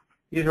 corporate.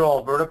 These are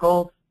all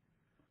verticals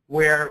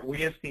where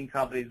we have seen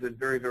companies with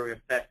very, very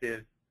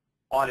effective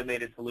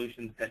automated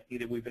solutions that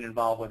either we've been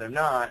involved with or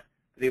not.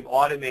 They've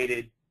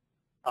automated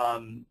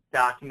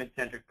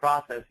document-centric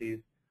processes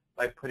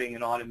by putting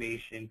an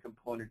automation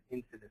component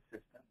into the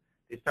system.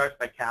 It starts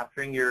by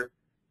capturing your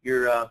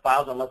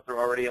files, unless they're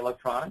already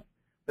electronic,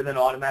 but then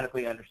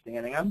automatically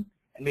understanding them,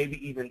 and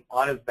maybe even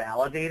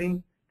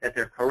auto-validating that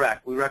they're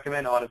correct. We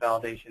recommend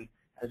auto-validation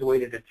as a way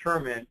to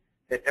determine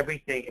that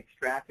everything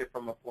extracted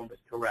from a form is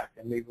correct,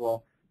 and maybe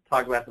we'll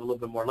talk about that a little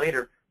bit more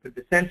later. But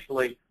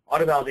essentially,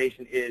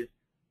 auto-validation is,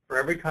 for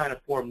every kind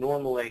of form,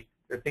 normally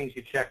there are things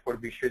you check for to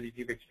be sure that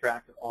you've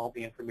extracted all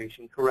the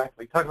information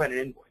correctly. Talk about an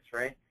invoice,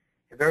 right?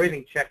 If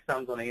everything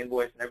checksums on the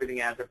invoice and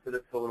everything adds up to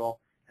the total,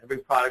 every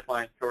product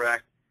line is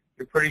correct,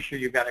 you're pretty sure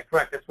you've got it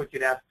correct. That's what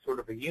you'd ask sort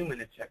of a human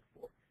to check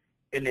for.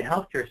 In the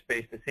healthcare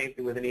space, the same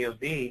thing with an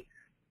EOB,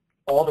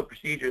 all the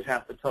procedures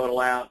have to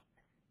total out.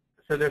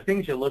 So there are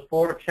things you look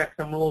for,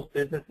 checksum rules,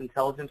 business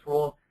intelligence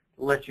rules,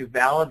 to let you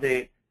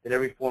validate that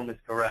every form is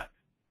correct.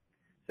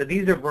 So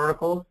these are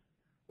verticals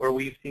where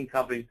we've seen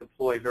companies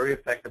deploy very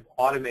effective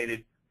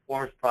automated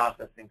forms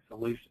processing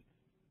solutions.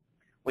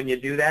 When you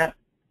do that,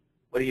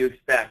 what do you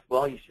expect?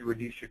 Well, you should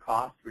reduce your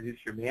cost, reduce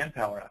your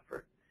manpower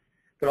effort,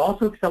 but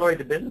also accelerate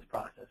the business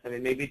process. I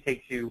mean, maybe it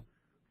takes you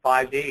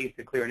 5 days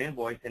to clear an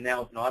invoice, and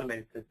now with an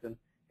automated system,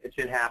 it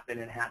should happen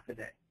in half a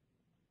day.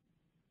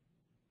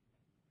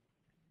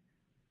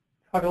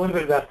 Talk a little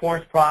bit about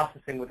forms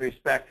processing with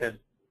respect to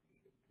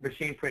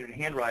machine print and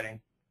handwriting.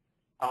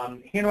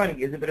 Handwriting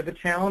is a bit of a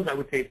challenge. I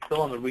would say it's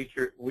still on the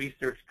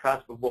research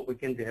cusp of what we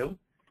can do.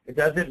 It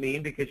doesn't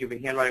mean because you have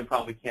a handwriting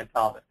problem we can't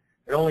solve it.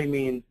 It only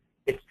means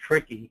it's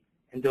tricky,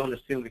 and don't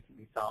assume it can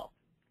be solved.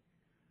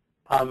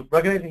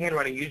 Recognizing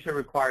handwriting usually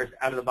requires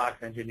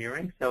out-of-the-box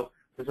engineering, so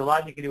there's a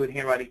lot you can do with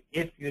handwriting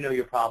if you know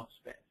your problem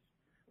space.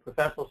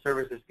 Professional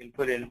services can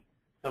put in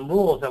some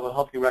rules that will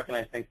help you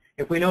recognize things.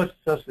 If we know it's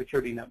a Social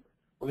Security number,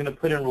 we're going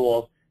to put in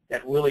rules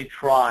that really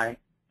try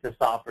to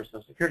solve for a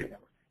Social Security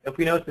number. If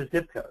we know it's a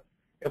zip code,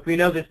 if we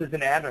know this is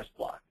an address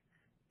block,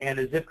 and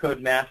the zip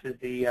code matches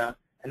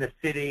and the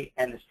city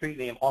and the street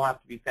name all have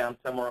to be found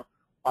somewhere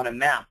on a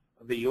map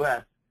of the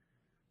U.S.,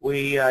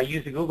 we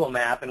use a Google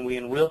map, and we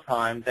in real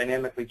time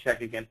dynamically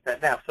check against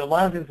that map. So a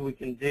lot of things we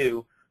can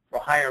do for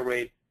higher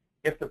rates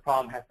if the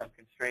problem has some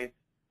constraints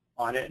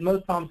on it, and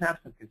most problems have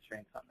some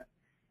constraints on it.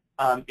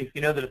 If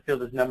you know that a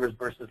field is numbers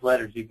versus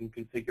letters, you can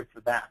configure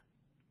for that.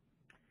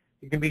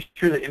 You can be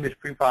sure that image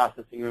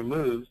preprocessing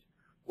removes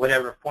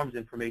whatever forms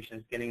information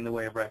is getting in the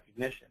way of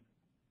recognition.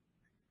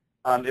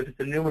 If it's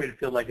a enumerated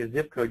field like a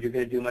zip code, you're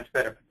going to do much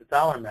better. If it's a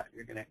dollar amount,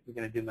 you're going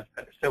to do much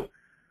better. So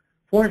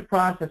forms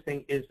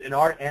processing is an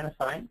art and a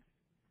science,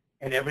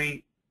 and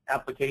every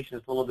application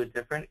is a little bit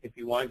different. If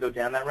you want to go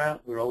down that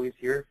route, we're always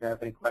here if you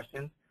have any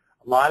questions.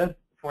 A lot of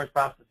forms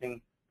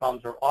processing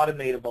problems are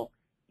automatable,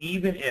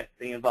 even if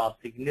they involve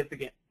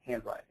significant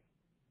handwriting.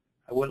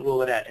 I wouldn't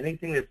rule it out.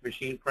 Anything that's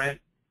machine print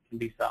can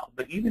be solved.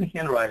 But even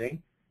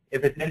handwriting,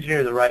 if it's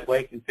engineered the right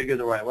way, configured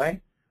the right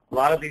way, a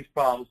lot of these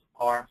problems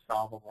are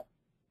solvable.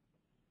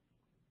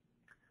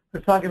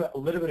 Let's talk a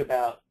little bit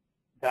about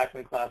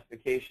document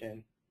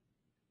classification,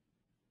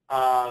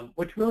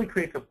 which really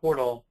creates a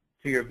portal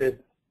to your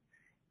business.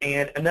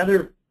 And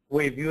another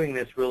way of viewing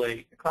this,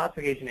 really, the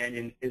classification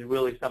engine is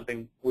really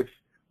something which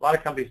a lot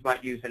of companies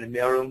might use in a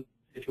mailroom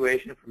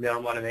situation for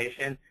mailroom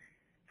automation.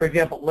 For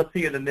example, let's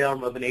say you're the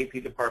mailroom of an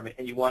AP department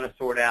and you want to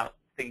sort out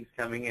things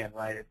coming in,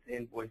 right? It's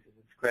invoices,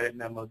 it's credit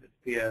memos, it's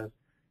POs.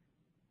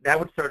 That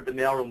would start the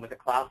mailroom with a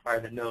classifier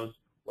that knows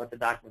what the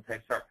document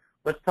types are.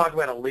 Let's talk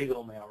about a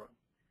legal mailroom.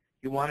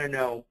 You want to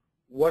know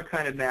what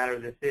kind of matter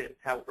this is,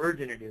 how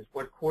urgent it is,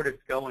 what court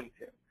it's going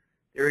to.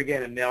 There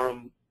again, in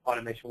mailroom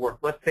automation work.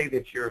 Let's say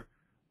that you're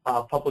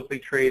a publicly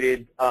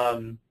traded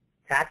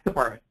tax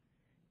department,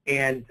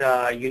 and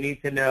you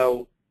need to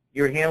know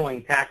you're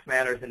handling tax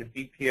matters in a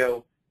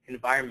BPO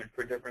environment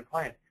for different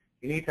clients.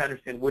 You need to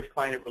understand which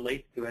client it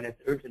relates to and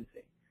its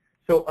urgency.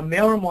 So a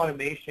mailroom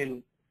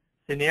automation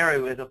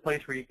scenario is a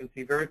place where you can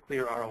see very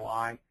clear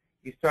ROI.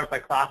 You start by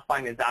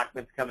classifying the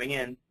documents coming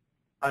in,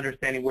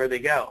 understanding where they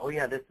go. Oh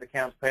yeah, this is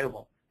accounts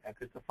payable. That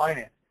goes to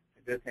finance.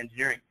 That goes to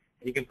engineering.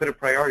 And you can put a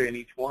priority on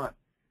each one.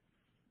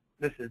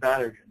 This is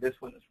not urgent. This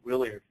one is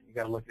really urgent. You've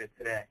got to look at it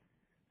today.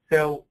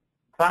 So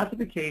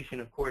classification,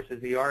 of course,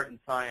 is the art and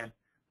science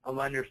of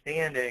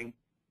understanding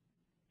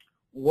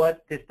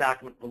what this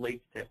document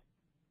relates to.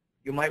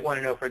 You might want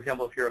to know, for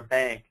example, if you're a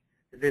bank,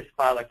 that this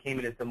file that came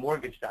in is the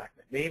mortgage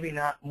document. Maybe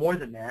not more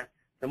than that.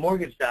 The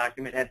mortgage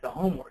document, it's a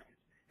home mortgage.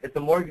 It's a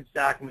mortgage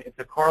document. It's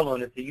a car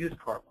loan. It's a used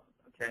car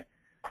loan. Okay.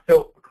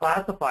 So a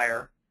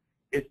classifier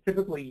is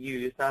typically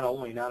used, not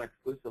only, not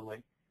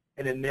exclusively,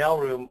 in a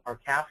mailroom or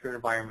capture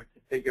environment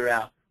to figure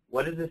out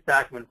what does this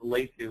document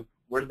relate to,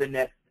 what are the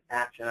next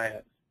action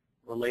items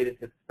related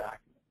to this document.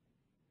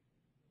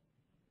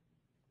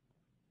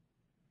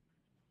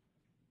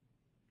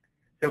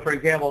 So for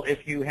example,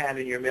 if you had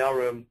in your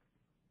mailroom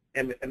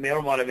a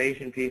mailroom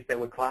automation piece that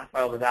would classify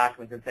all the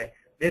documents and say,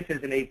 this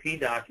is an AP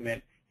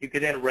document, you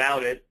could then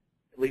route it,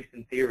 at least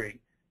in theory,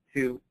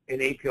 to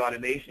an AP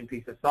automation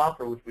piece of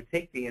software which would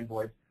take the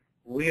invoice,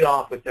 read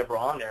off whatever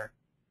on there,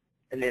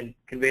 and then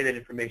convey that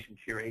information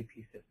to your AP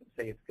system,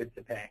 say it's good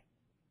to pay.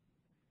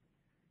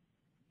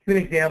 To an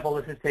example,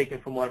 this is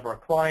taken from one of our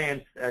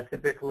clients.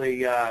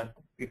 Typically,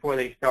 before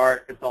they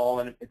start,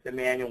 it's a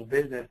manual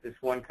business. This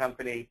one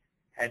company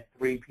had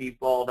 3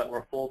 people that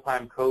were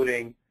full-time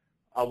coding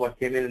what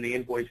came in the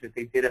invoice. That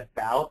they did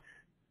about,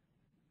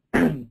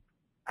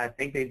 I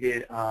think they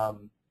did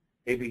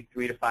maybe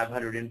 300 to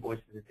 500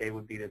 invoices a day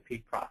would be the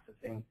peak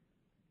processing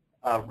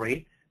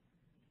rate.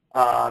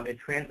 It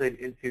translated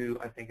into,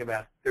 I think,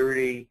 about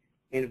 30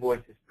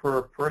 invoices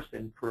per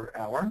person per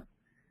hour.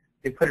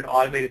 They put an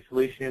automated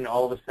solution in.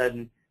 All of a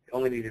sudden, they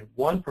only needed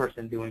 1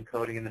 person doing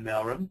coding in the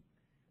mailroom.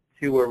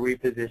 2 were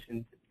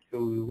repositioned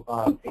to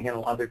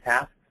handle other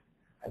tasks,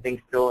 I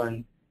think still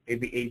in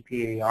maybe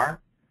APAR.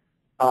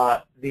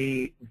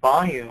 The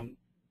volume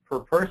per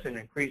person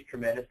increased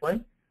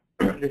tremendously.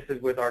 This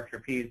is with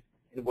RTRP's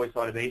invoice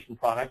automation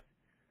product.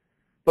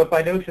 But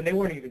by notion, they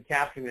weren't even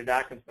capturing their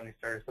documents when they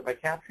started. So by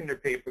capturing their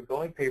paper,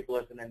 going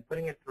paperless, and then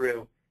putting it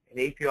through an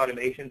AP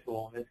automation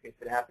tool, in this case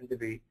it happened to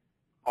be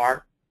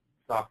our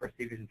software,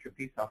 CVision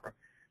TRP software,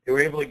 they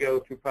were able to go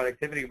through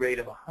productivity rate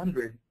of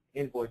 100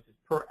 invoices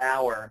per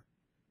hour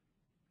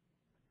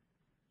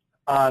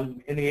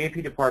in the AP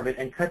department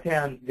and cut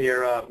down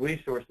their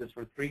resources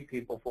from 3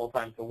 people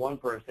full-time to 1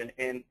 person.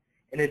 And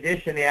in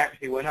addition, they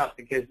actually went up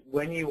because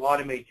when you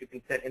automate, you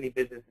can set any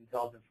business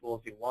intelligence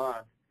rules you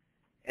want.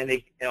 And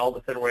all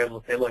of a sudden we're able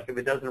to say, look, if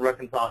it doesn't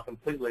reconcile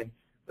completely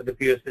with the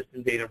PO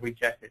system data,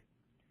 reject it.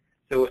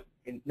 So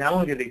not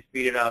only did they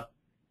speed it up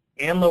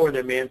and lower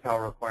their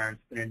manpower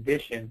requirements, but in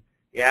addition,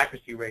 the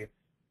accuracy rates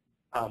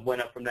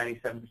went up from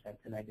 97%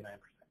 to 99%.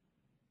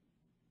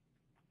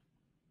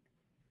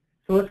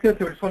 So let's go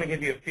through. I just want to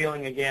give you a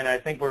feeling again. I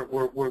think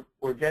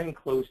we're getting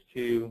close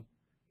to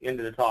the end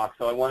of the talk.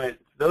 So I want to,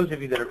 those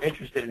of you that are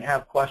interested and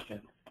have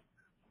questions,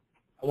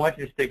 I want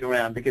you to stick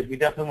around because we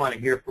definitely want to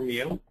hear from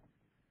you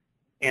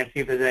and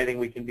see if there's anything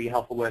we can be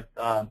helpful with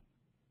to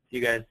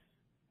you guys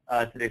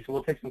today. So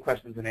we'll take some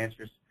questions and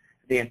answers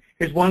at the end.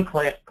 Here's one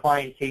client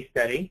case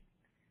study.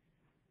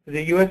 It was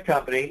a U.S.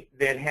 company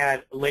that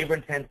had a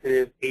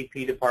labor-intensive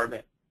AP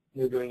department.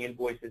 They were doing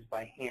invoices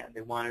by hand.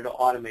 They wanted to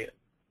automate it.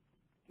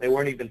 They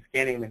weren't even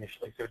scanning them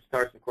initially, so it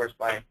starts, of course,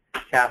 by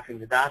capturing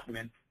the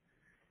documents.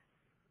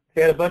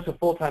 They had a bunch of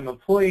full-time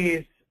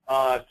employees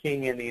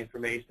keying in the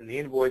information, the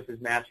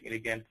invoices, matching it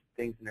against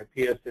things in their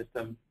PO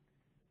system.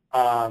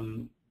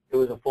 It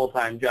was a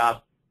full-time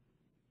job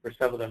for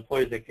several of the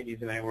employees. They couldn't use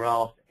them anywhere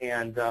else.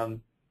 And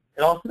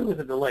it also was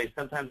a delay.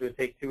 Sometimes it would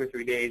take 2 or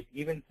 3 days,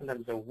 even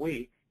sometimes a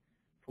week,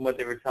 from what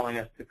they were telling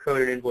us to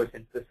code an invoice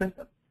into the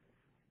system.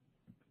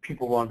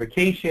 People were on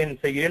vacation,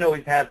 so you didn't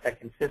always have that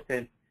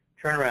consistent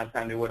turnaround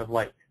time they would have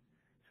liked.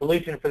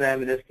 Solution for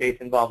them in this case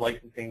involved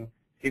licensing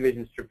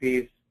CVision's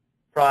Trapeze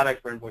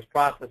product for invoice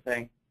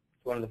processing.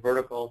 It's one of the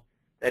verticals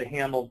that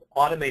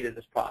automated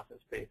this process,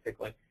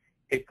 basically.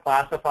 It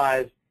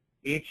classifies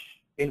each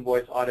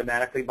invoice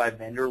automatically by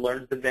vendor,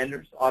 learns the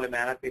vendors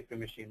automatically through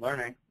machine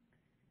learning,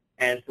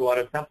 and through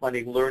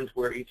auto-templating learns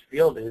where each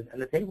field is and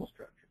the table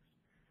structures.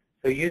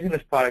 So using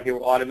this product, they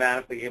were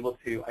automatically able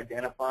to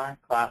identify,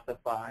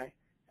 classify,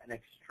 and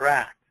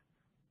extract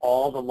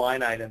all the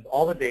line items,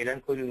 all the data,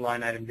 including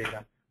line item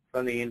data,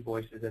 from the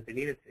invoices that they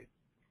needed to.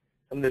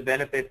 Some of the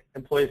benefits,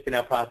 employees can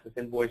now process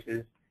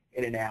invoices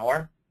in an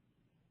hour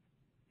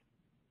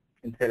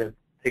instead of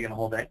taking a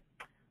whole day.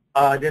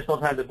 Additional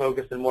time to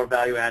focus on more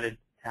value-added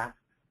tasks.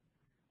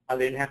 They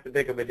didn't have to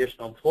pick up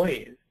additional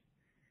employees,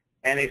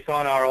 and they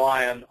saw an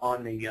ROI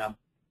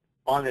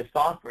on this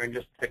software in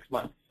just 6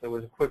 months. So it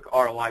was a quick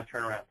ROI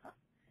turnaround time.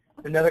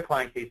 Another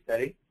client case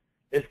study.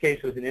 This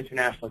case was an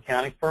international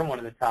accounting firm, one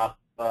of the top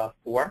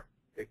 4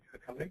 big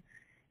companies,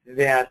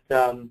 that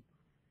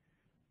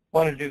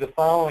wanted to do the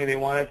following. They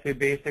wanted to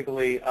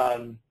basically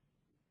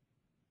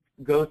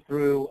go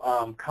through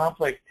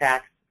complex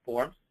tax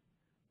forms,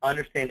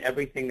 understand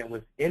everything that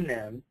was in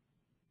them,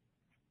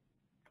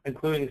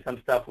 including some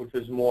stuff which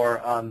was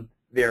more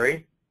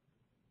varied,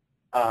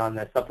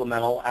 the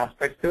supplemental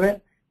aspects to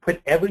it, put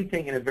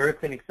everything in a very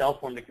clean Excel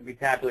form that can be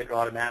tabulated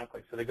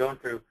automatically. So they're going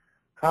through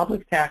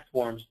complex tax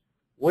forms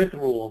with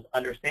rules,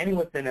 understanding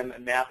what's in them,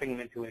 and mapping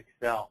them into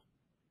Excel.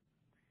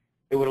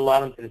 It would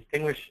allow them to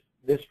distinguish,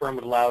 this firm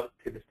would allow it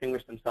to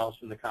distinguish themselves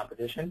from the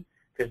competition,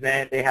 because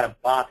then they had a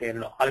bot, they had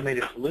an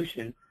automated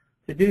solution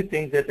to do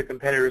things that the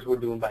competitors were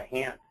doing by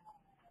hand.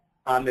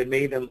 It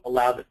made them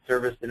allow the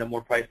service in a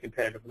more price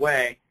competitive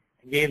way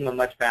and gave them a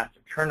much faster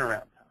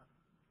turnaround time.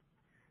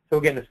 So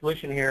again, the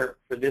solution here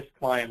for this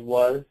client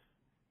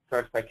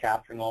starts by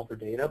capturing all their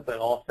data, but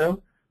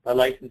also by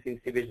licensing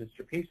CVision's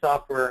Trapeze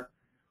software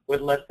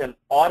would let them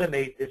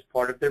automate this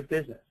part of their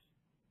business.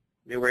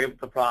 They were able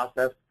to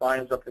process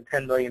volumes up to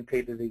 10 million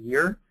pages a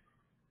year.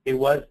 It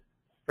was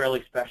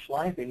fairly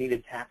specialized. They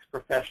needed tax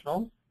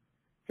professionals.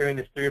 During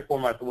this 3 or 4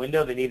 month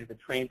window, they needed to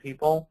train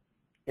people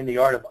in the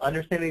art of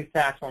understanding these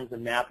tax forms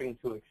and mapping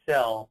to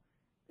Excel.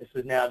 This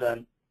was now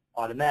done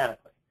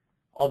automatically.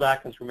 All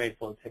documents were made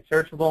full text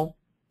searchable,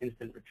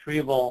 instant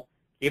retrieval,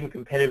 gave them a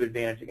competitive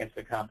advantage against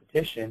their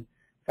competition,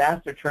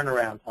 faster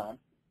turnaround time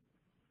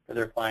for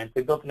their clients.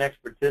 They built an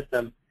expert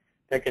system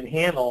that can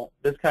handle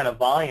this kind of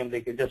volume.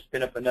 They could just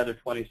spin up another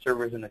 20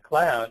 servers in the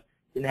cloud,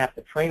 didn't have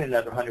to train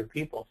another 100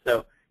 people.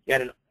 So you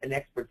had an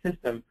expert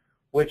system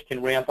which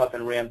can ramp up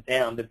and ramp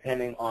down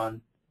depending on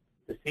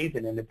the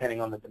season and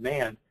depending on the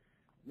demand.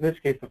 In this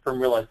case, the firm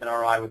realized an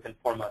ROI within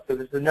 4 months. So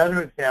this is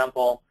another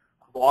example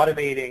of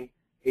automating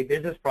a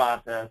business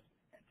process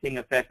and seeing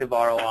effective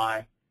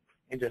ROI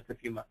in just a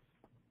few months.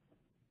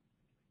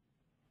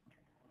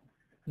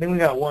 I think we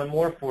got one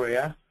more for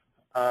you.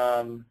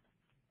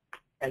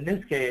 In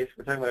this case,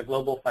 we're talking about a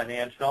global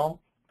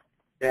financial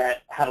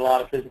that had a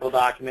lot of physical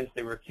documents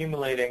they were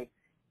accumulating,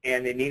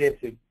 and they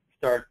needed to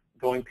start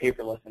going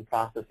paperless and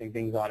processing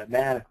things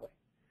automatically.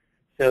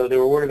 So they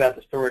were worried about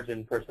the storage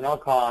and personnel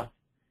costs,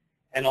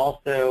 and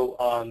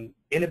also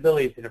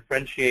inability to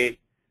differentiate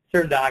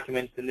certain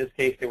documents. In this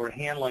case, they were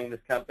handling,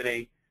 this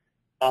company,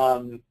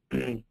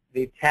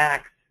 the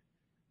tax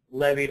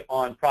levied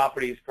on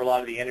properties for a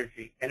lot of the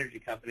energy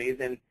companies,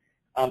 and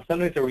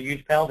sometimes there were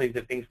huge penalties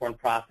if things weren't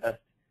processed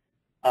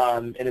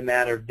in a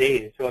matter of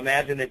days. So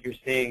imagine that you're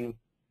seeing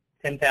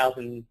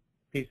 10,000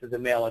 pieces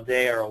of mail a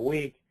day or a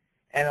week,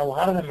 and a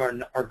lot of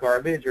them are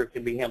garbage or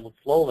can be handled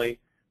slowly,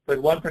 but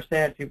 1%,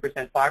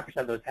 2%, 5%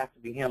 of those have to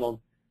be handled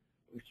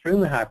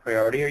extremely high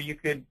priority, or you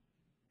could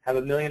have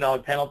 $1 million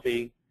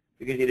penalty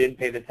because you didn't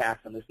pay the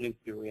tax on this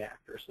nuclear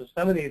reactor. So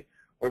some of these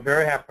were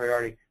very high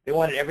priority. They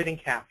wanted everything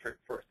captured,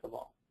 first of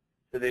all,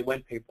 so they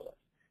went paperless.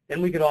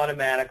 Then we could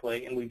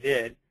automatically, and we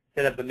did,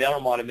 set up a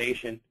mailroom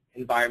automation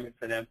environment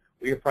for them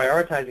where you're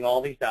prioritizing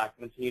all these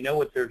documents and you know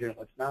what's urgent and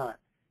what's not.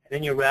 And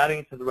then you're routing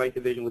it to the right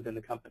division within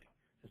the company.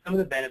 So some of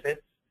the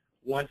benefits,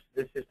 once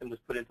this system was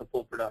put into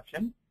full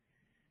production,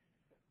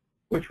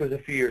 which was a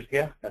few years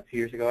ago, about 2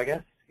 years ago, I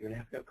guess, a year and a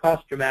half ago,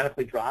 cost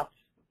dramatically drops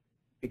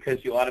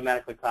because you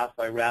automatically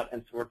classify, route,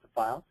 and sort the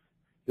files.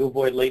 You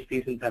avoid late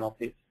fees and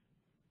penalties.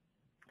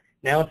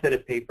 Now instead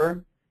of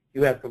paper,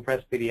 you have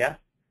compressed PDF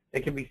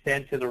that can be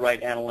sent to the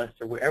right analyst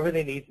or wherever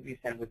they need to be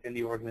sent within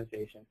the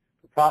organization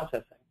for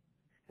processing.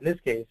 In this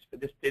case, for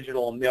this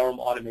digital mailroom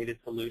automated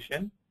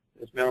solution,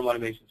 this mailroom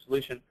automation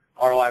solution,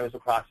 ROI was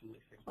approximately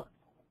 6 months.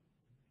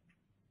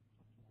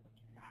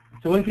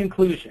 So in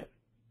conclusion,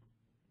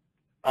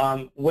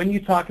 when you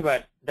talk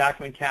about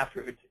document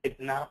capture, it's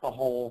not the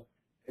whole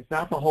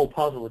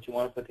puzzle that you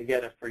want to put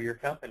together for your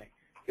company.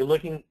 You're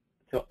looking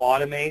to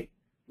automate.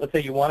 Let's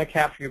say you want to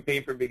capture your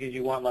paper because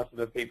you want less of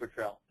a paper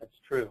trail. That's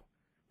true.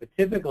 But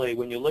typically,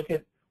 when you look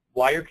at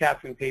why you're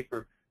capturing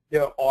paper,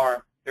 there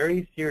are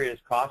very serious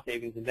cost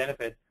savings and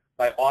benefits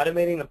by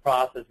automating the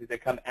processes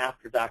that come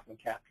after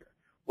document capture.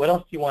 What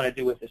else do you want to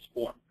do with this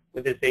form,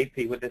 with this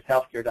AP, with this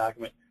healthcare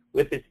document,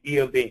 with this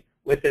EOB,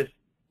 with this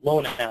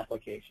loan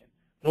application?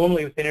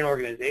 Normally within an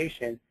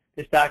organization,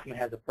 this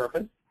document has a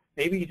purpose.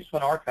 Maybe you just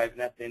want to archive and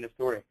that's the end of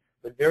story.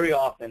 But very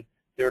often,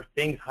 there are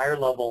things, higher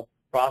level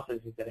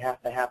processes that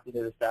have to happen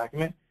to this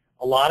document.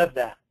 A lot of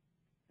that,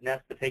 and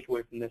that's the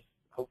takeaway from this,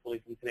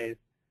 hopefully from today's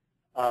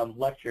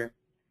lecture,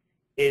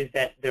 is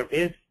that there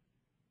is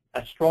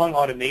a strong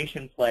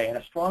automation play and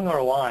a strong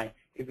ROI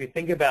if you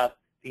think about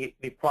the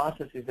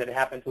processes that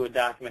happen to a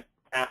document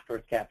after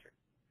it's captured.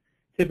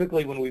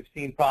 Typically, when we've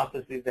seen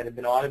processes that have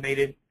been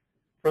automated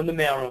from the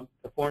mailroom,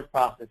 the forms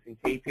processing,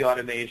 to AP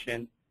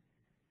automation,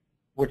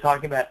 we're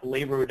talking about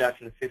labor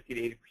reduction of 50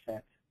 to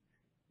 80%.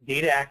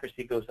 Data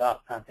accuracy goes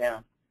up, not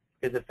down,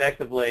 because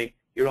effectively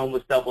you're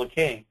almost double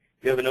king.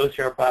 You have an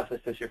OCR process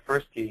as your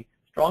first key,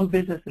 strong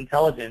business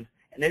intelligence,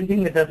 and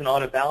anything that doesn't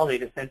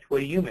auto-validate is sent to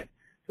a human.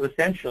 So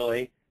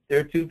essentially, there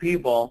are two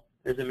people,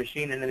 there's a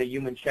machine and then a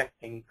human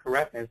checking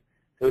correctness,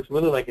 so it's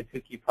really like a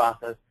two-key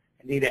process,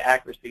 and data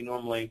accuracy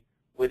normally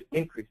would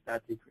increase,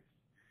 not decrease.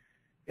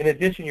 In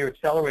addition, you're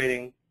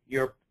accelerating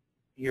your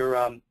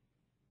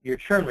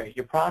churn rate,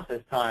 your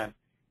process time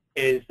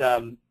is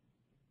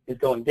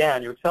going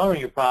down. You're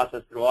accelerating your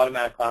process through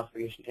automatic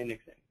classification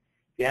indexing.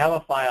 If you have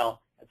a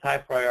file that's high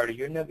priority,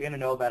 you're never going to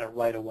know about it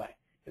right away.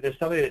 If there's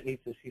somebody that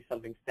needs to see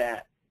something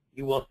stat,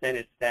 you will send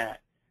it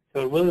stat.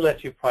 So it really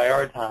lets you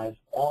prioritize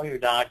all your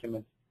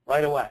documents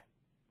right away.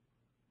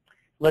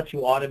 It lets you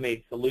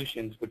automate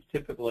solutions, which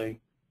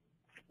typically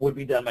would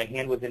be done by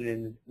hand within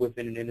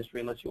an industry,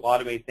 and lets you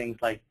automate things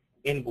like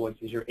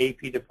invoices, your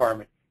AP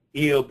department,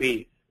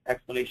 EOBs,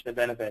 explanation of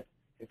benefits,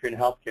 if you're in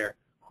healthcare,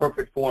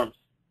 corporate forms.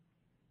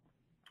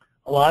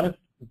 A lot of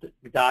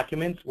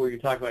documents where you're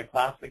talking about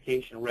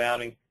classification,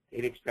 routing,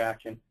 data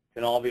extraction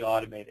can all be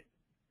automated.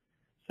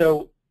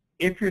 So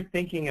if you're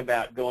thinking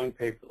about going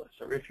paperless,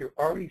 or if you're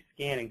already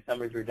scanning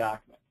some of your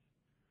documents,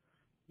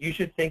 you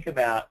should think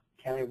about,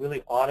 can I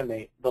really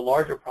automate the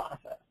larger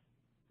process?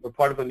 We're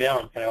part of a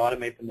mailroom, can I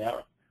automate the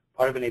mailroom?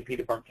 Part of an AP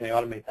department, can I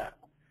automate that?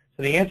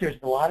 So the answer is,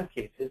 in a lot of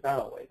cases, not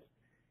always,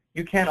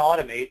 you can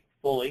automate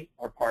fully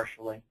or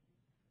partially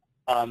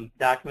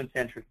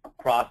document-centric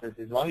processes,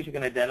 as long as you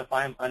can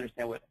identify them,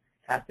 understand what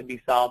has to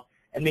be solved.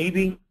 And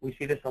maybe, we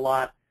see this a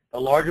lot, the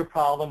larger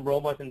problem,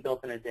 Rome wasn't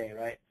built in a day,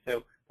 right?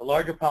 So the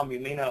larger problem you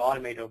may not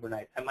automate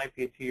overnight. That might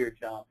be a 2-year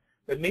job.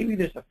 But maybe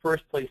there's a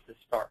first place to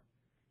start.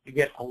 You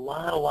get a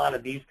lot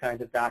of these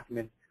kinds of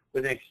documents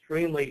with an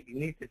extremely, you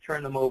need to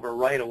turn them over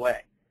right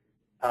away.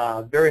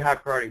 Very high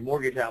priority,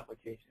 mortgage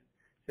applications.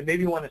 So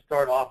maybe you want to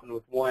start often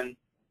with one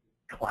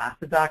class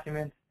of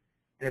documents,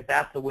 and if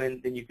that's a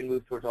win, then you can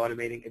move towards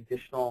automating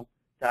additional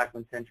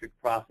document-centric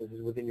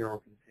processes within your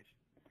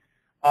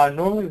organization.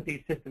 Normally with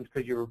these systems,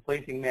 because you're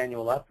replacing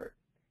manual effort,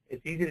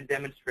 it's easy to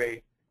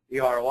demonstrate the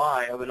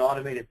ROI of an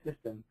automated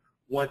system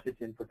once it's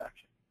in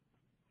production.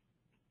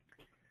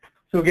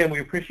 So again,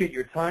 we appreciate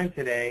your time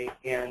today,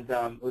 and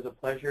it was a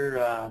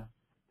pleasure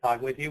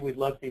talking with you. We'd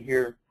love to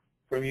hear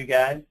from you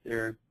guys,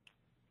 or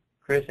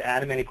Chris,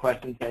 Adam, any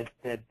questions that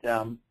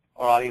our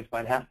audience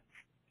might have?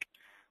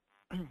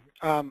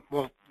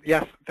 Well,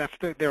 yes,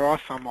 there are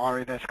some,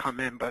 Ari, that's come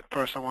in, but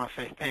first I want to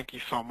say thank you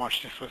so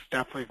much. This was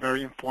definitely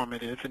very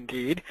informative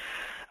indeed.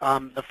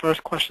 The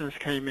first question that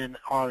came in,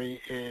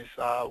 Ari, is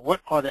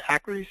what are the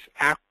accuracy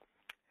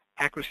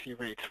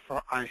rates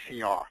for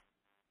ICR?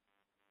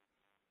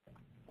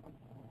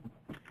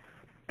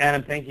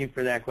 Adam, thank you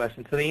for that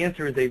question. So the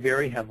answer is they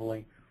vary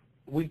heavily.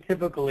 We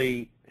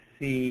typically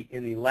see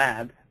in the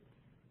lab,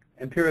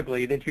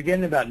 empirically, that you're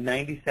getting about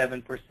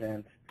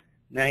 97%,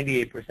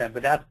 98%,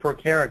 but that's per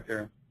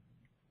character.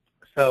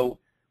 So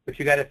what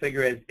you got to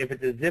figure is, if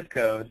it's a zip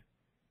code,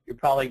 you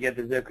probably get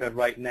the zip code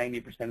right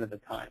 90% of the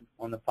time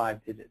on the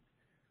 5 digits.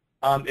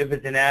 If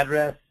it's an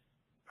address,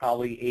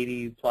 probably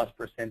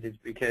 80+%,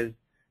 because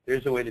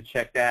there's a way to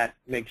check that,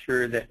 make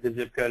sure that the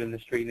zip code and the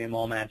street name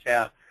all match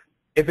out.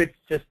 If it's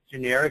just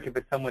generic, if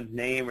it's someone's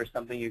name or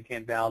something you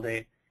can't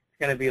validate, it's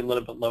going to be a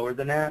little bit lower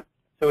than that.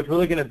 So it's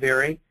really going to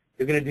vary.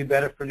 You're going to do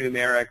better for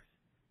numerics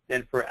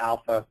than for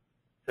alpha.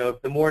 So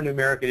if the more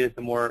numeric it is,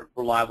 the more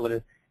reliable it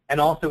is. And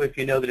also, if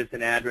you know that it's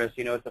an address,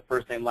 you know it's the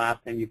first name,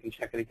 last name, you can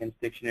check it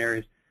against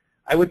dictionaries.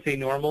 I would say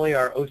normally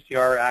our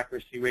OCR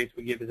accuracy rates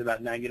we give is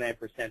about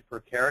 99% per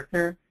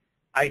character.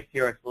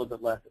 ICR, it's a little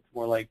bit less. It's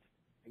more like,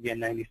 again,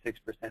 96%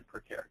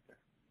 per character.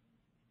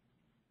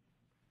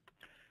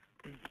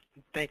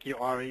 Thank you,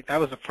 Ari. That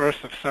was the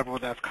first of several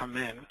that's come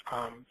in.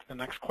 The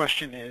next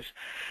question is,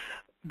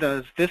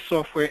 does this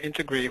software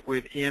integrate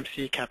with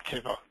EMC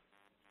Captiva?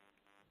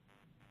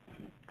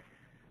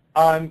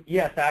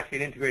 Yes, actually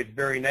it integrates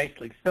very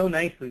nicely. So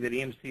nicely that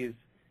EMC has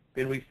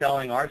been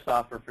reselling our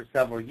software for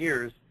several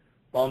years,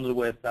 bundled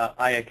with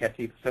IA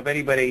Captiva. So if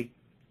anybody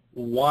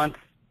wants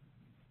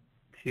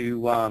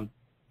to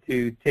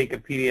take a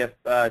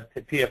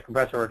PDF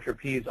compressor or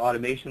Trapeze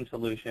automation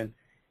solution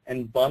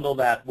and bundle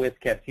that with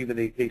Captiva,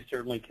 they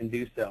certainly can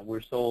do so.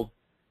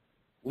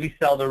 We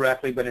sell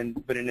directly, but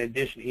in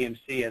addition,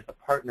 EMC as a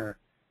partner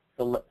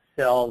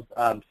sells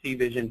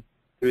CVision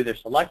through their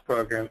Select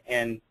program,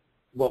 and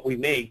what we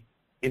make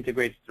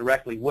integrates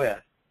directly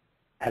with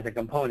as a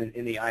component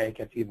in the IA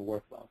Captiva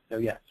workflow. So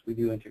yes, we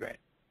do integrate.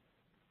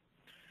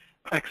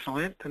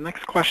 Excellent. The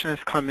next question has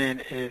come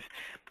in is,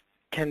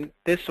 can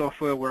this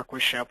software work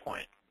with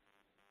SharePoint?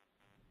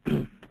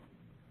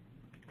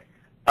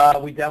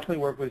 We definitely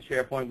work with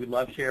SharePoint. We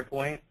love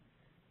SharePoint.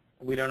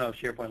 We don't know if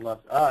SharePoint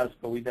loves us,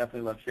 but we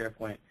definitely love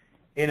SharePoint.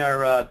 In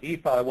our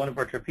e-file, one of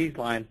our Trapeze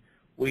lines,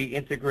 we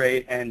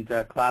integrate and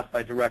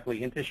classify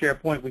directly into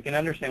SharePoint. We can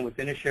understand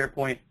within a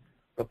SharePoint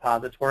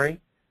repository,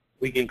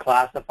 we can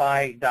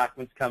classify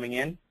documents coming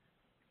in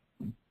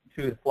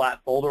to a flat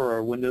folder or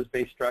a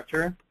Windows-based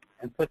structure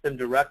and put them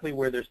directly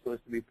where they're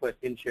supposed to be put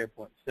in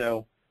SharePoint.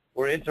 So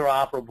we're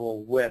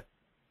interoperable with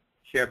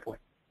SharePoint.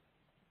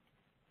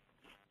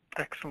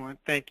 Excellent.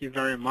 Thank you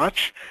very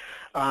much.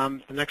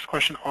 The next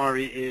question,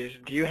 Ari, is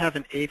do you have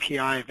an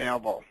API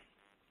available?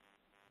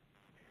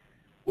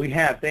 We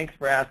have. Thanks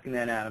for asking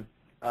that,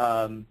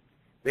 Adam.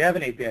 We have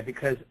an API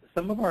because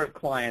some of our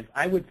clients,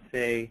 I would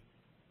say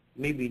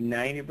maybe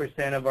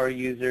 90% of our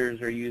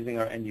users are using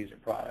our end-user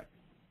product.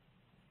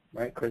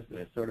 Right? Chris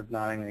is sort of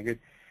nodding. Good.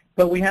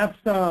 But we have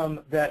some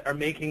that are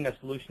making a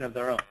solution of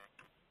their own.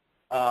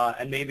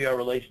 And maybe our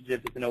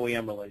relationship is an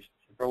OEM relationship.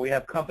 Or we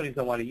have companies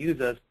that want to use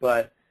us,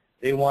 but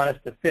they want us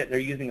to fit. They're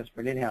using us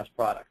for an in-house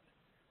product,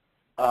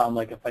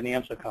 like a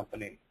financial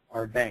company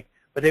or a bank.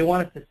 But they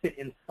want us to sit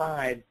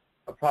inside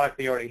a product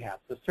they already have.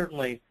 So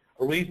certainly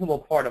a reasonable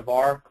part of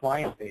our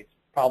client base,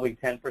 probably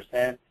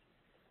 10%,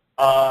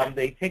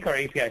 they take our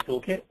API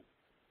toolkit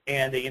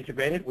and they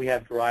integrate it. We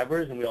have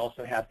drivers, and we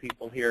also have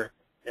people here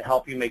to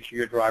help you make sure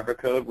your driver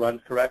code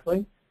runs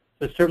correctly.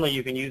 So certainly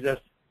you can use us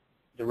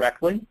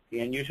directly, the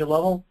end user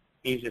level.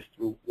 You can use us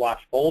through watch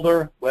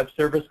folder, web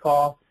service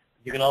call.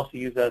 You can also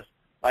use us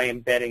by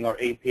embedding our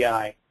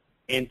API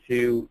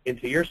into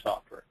your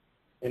software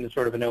in a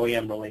sort of an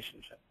OEM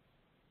relationship.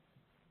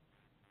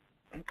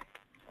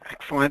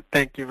 Excellent.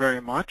 Thank you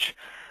very much.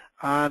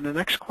 The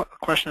next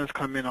question that's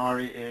come in,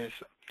 Ari, is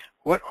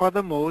what are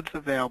the modes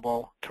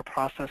available to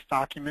process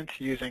documents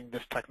using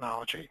this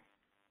technology?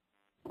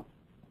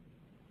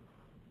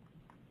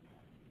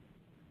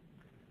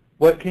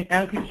 Alan, can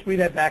you just read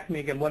that back to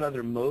me again? What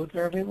other modes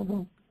are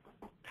available?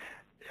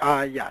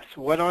 Yes.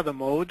 What are the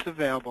modes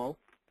available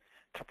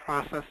to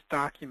process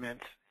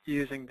documents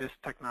using this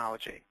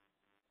technology?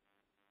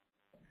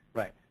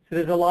 Right. So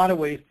there's a lot of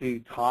ways to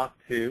talk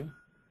to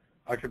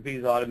our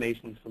Trapeze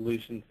automation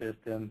solution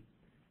system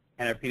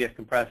and our PDF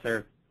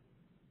compressor,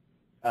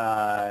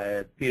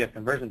 PDF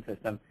conversion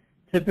system.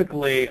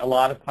 Typically, a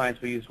lot of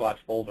clients will use watch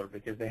folder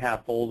because they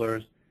have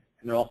folders,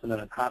 and they're also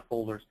known as hot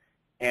folders,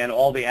 and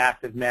all the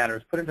active matter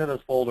is put into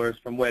those folders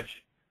from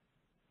which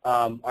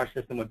our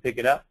system would pick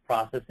it up,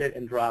 process it,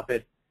 and drop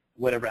it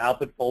whatever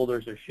output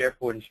folders or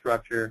SharePoint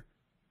structure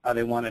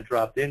they want it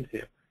dropped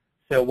into.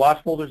 So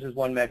watch folders is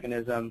one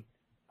mechanism.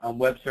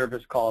 Web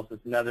service calls is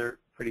another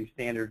pretty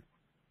standard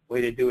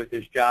way to do it.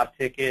 There's job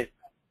ticket.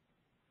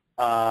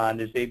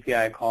 There's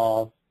API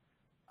calls.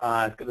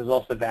 There's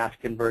also batch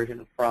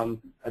conversion from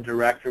a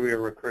directory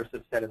or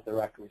recursive set of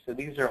directories. So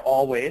these are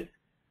all ways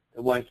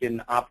that one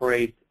can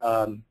operate,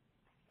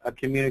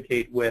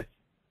 communicate with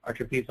our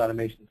Trapeze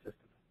automation system.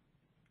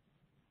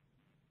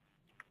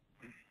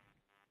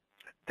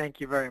 Thank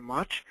you very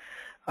much.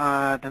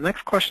 The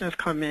next question has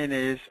come in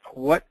is,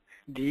 what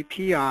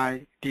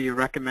DPI do you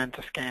recommend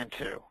to scan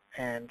to?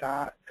 And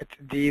it's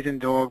D's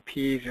and dog,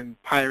 P's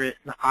and pirate,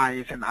 and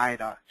I's and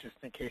Ida, just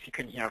in case you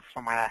couldn't hear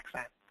from my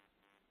accent.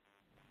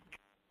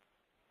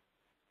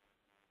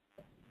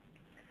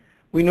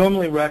 We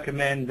normally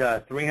recommend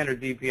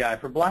 300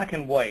 DPI. For black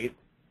and white,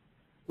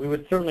 we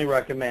would certainly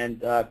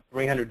recommend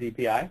 300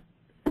 DPI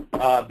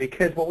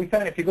because what we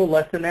found, if you go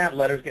less than that,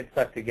 letters get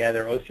stuck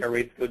together, OCR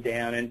rates go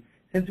down, and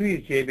since we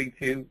use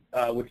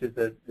JBig2, which is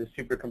the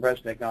super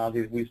compression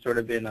technology that we've sort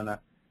of been on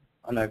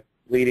a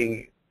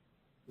leading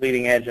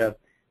edge of.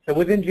 So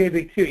within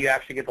JBig2, you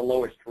actually get the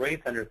lowest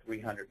rates under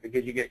 300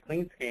 because you get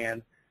clean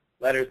scans,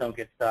 letters don't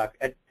get stuck.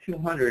 At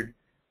 200,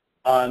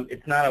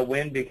 it's not a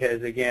win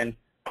because, again,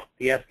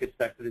 the S gets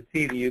stuck to the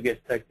T, the U gets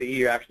stuck to the E.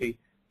 You're actually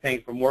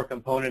paying for more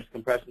components,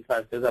 compression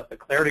size goes up, the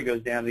clarity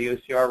goes down, the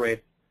OCR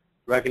rates,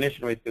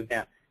 recognition rates go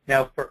down.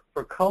 Now,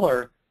 for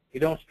color, you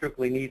don't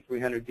strictly need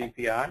 300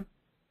 DPI.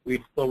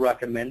 We'd still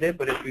recommend it,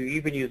 but if you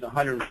even use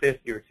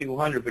 150 or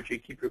 200, but you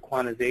keep your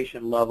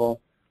quantization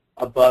level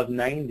above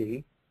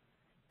 90,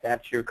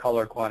 that's your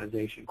color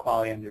quantization,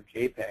 quality under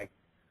JPEG,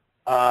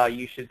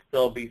 you should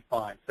still be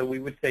fine. So we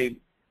would say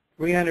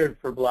 300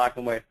 for black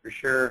and white for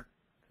sure,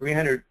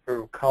 300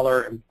 for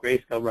color and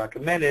grayscale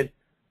recommended.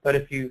 But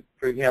if you,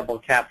 for example,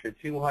 capture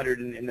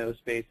 200 in those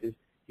spaces,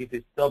 you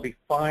could still be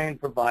fine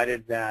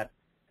provided that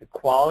the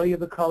quality of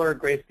the color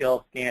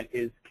grayscale scan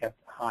is kept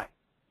high.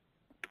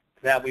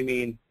 That we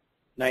mean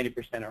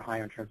 90% or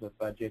higher in terms of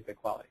JPEG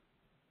quality.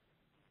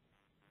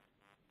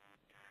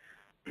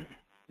 All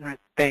right,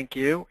 thank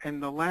you.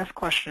 And the last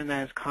question that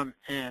has come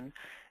in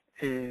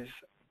is,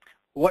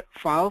 what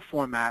file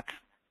formats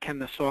can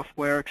the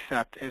software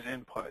accept as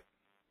input?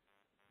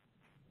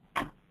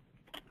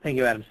 Thank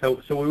you, Adam.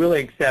 So we really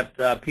accept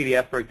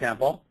PDF, for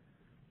example,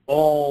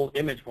 all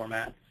image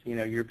formats, you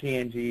know, your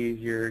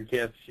PNGs, your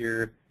GIFs,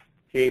 your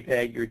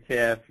JPEG, your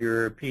TIFF,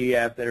 your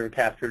PDF that are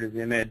captured as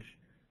image.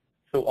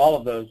 So all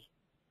of those.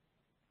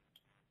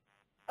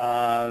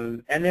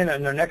 And then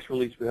in our next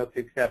release, we hope to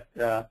accept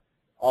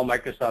all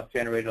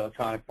Microsoft-generated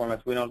electronic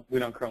formats. We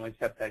don't currently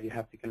accept that. You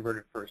have to convert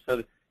it first. So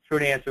the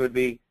short answer would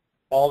be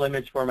all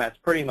image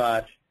formats pretty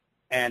much,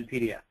 and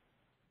PDF.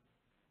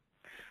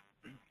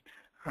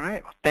 All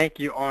right. Well, thank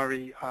you,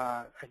 Ari,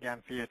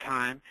 again for your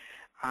time.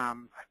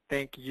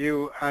 Thank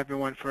you,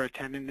 everyone, for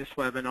attending this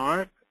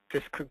webinar.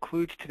 This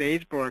concludes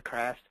today's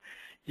broadcast.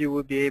 You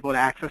will be able to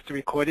access the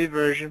recorded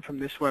version from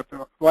this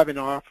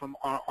webinar from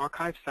our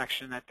archive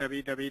section at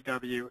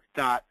www.dclab.com.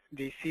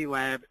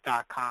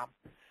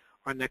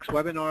 Our next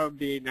webinar will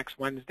be next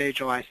Wednesday,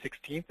 July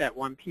 16th at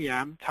 1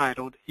 p.m.,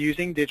 titled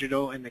Using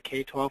Digital in the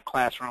K-12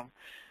 Classroom,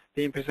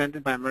 being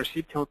presented by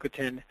Mercy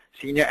Pilkington,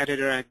 Senior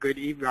Editor at Good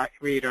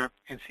E-Reader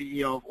and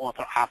CEO of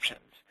Author Options.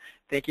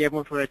 Thank you,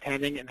 everyone, for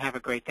attending, and have a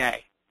great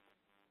day.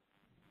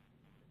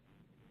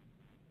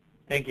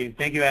 Thank you.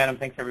 Thank you, Adam.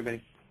 Thanks,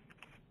 everybody.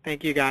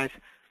 Thank you, guys.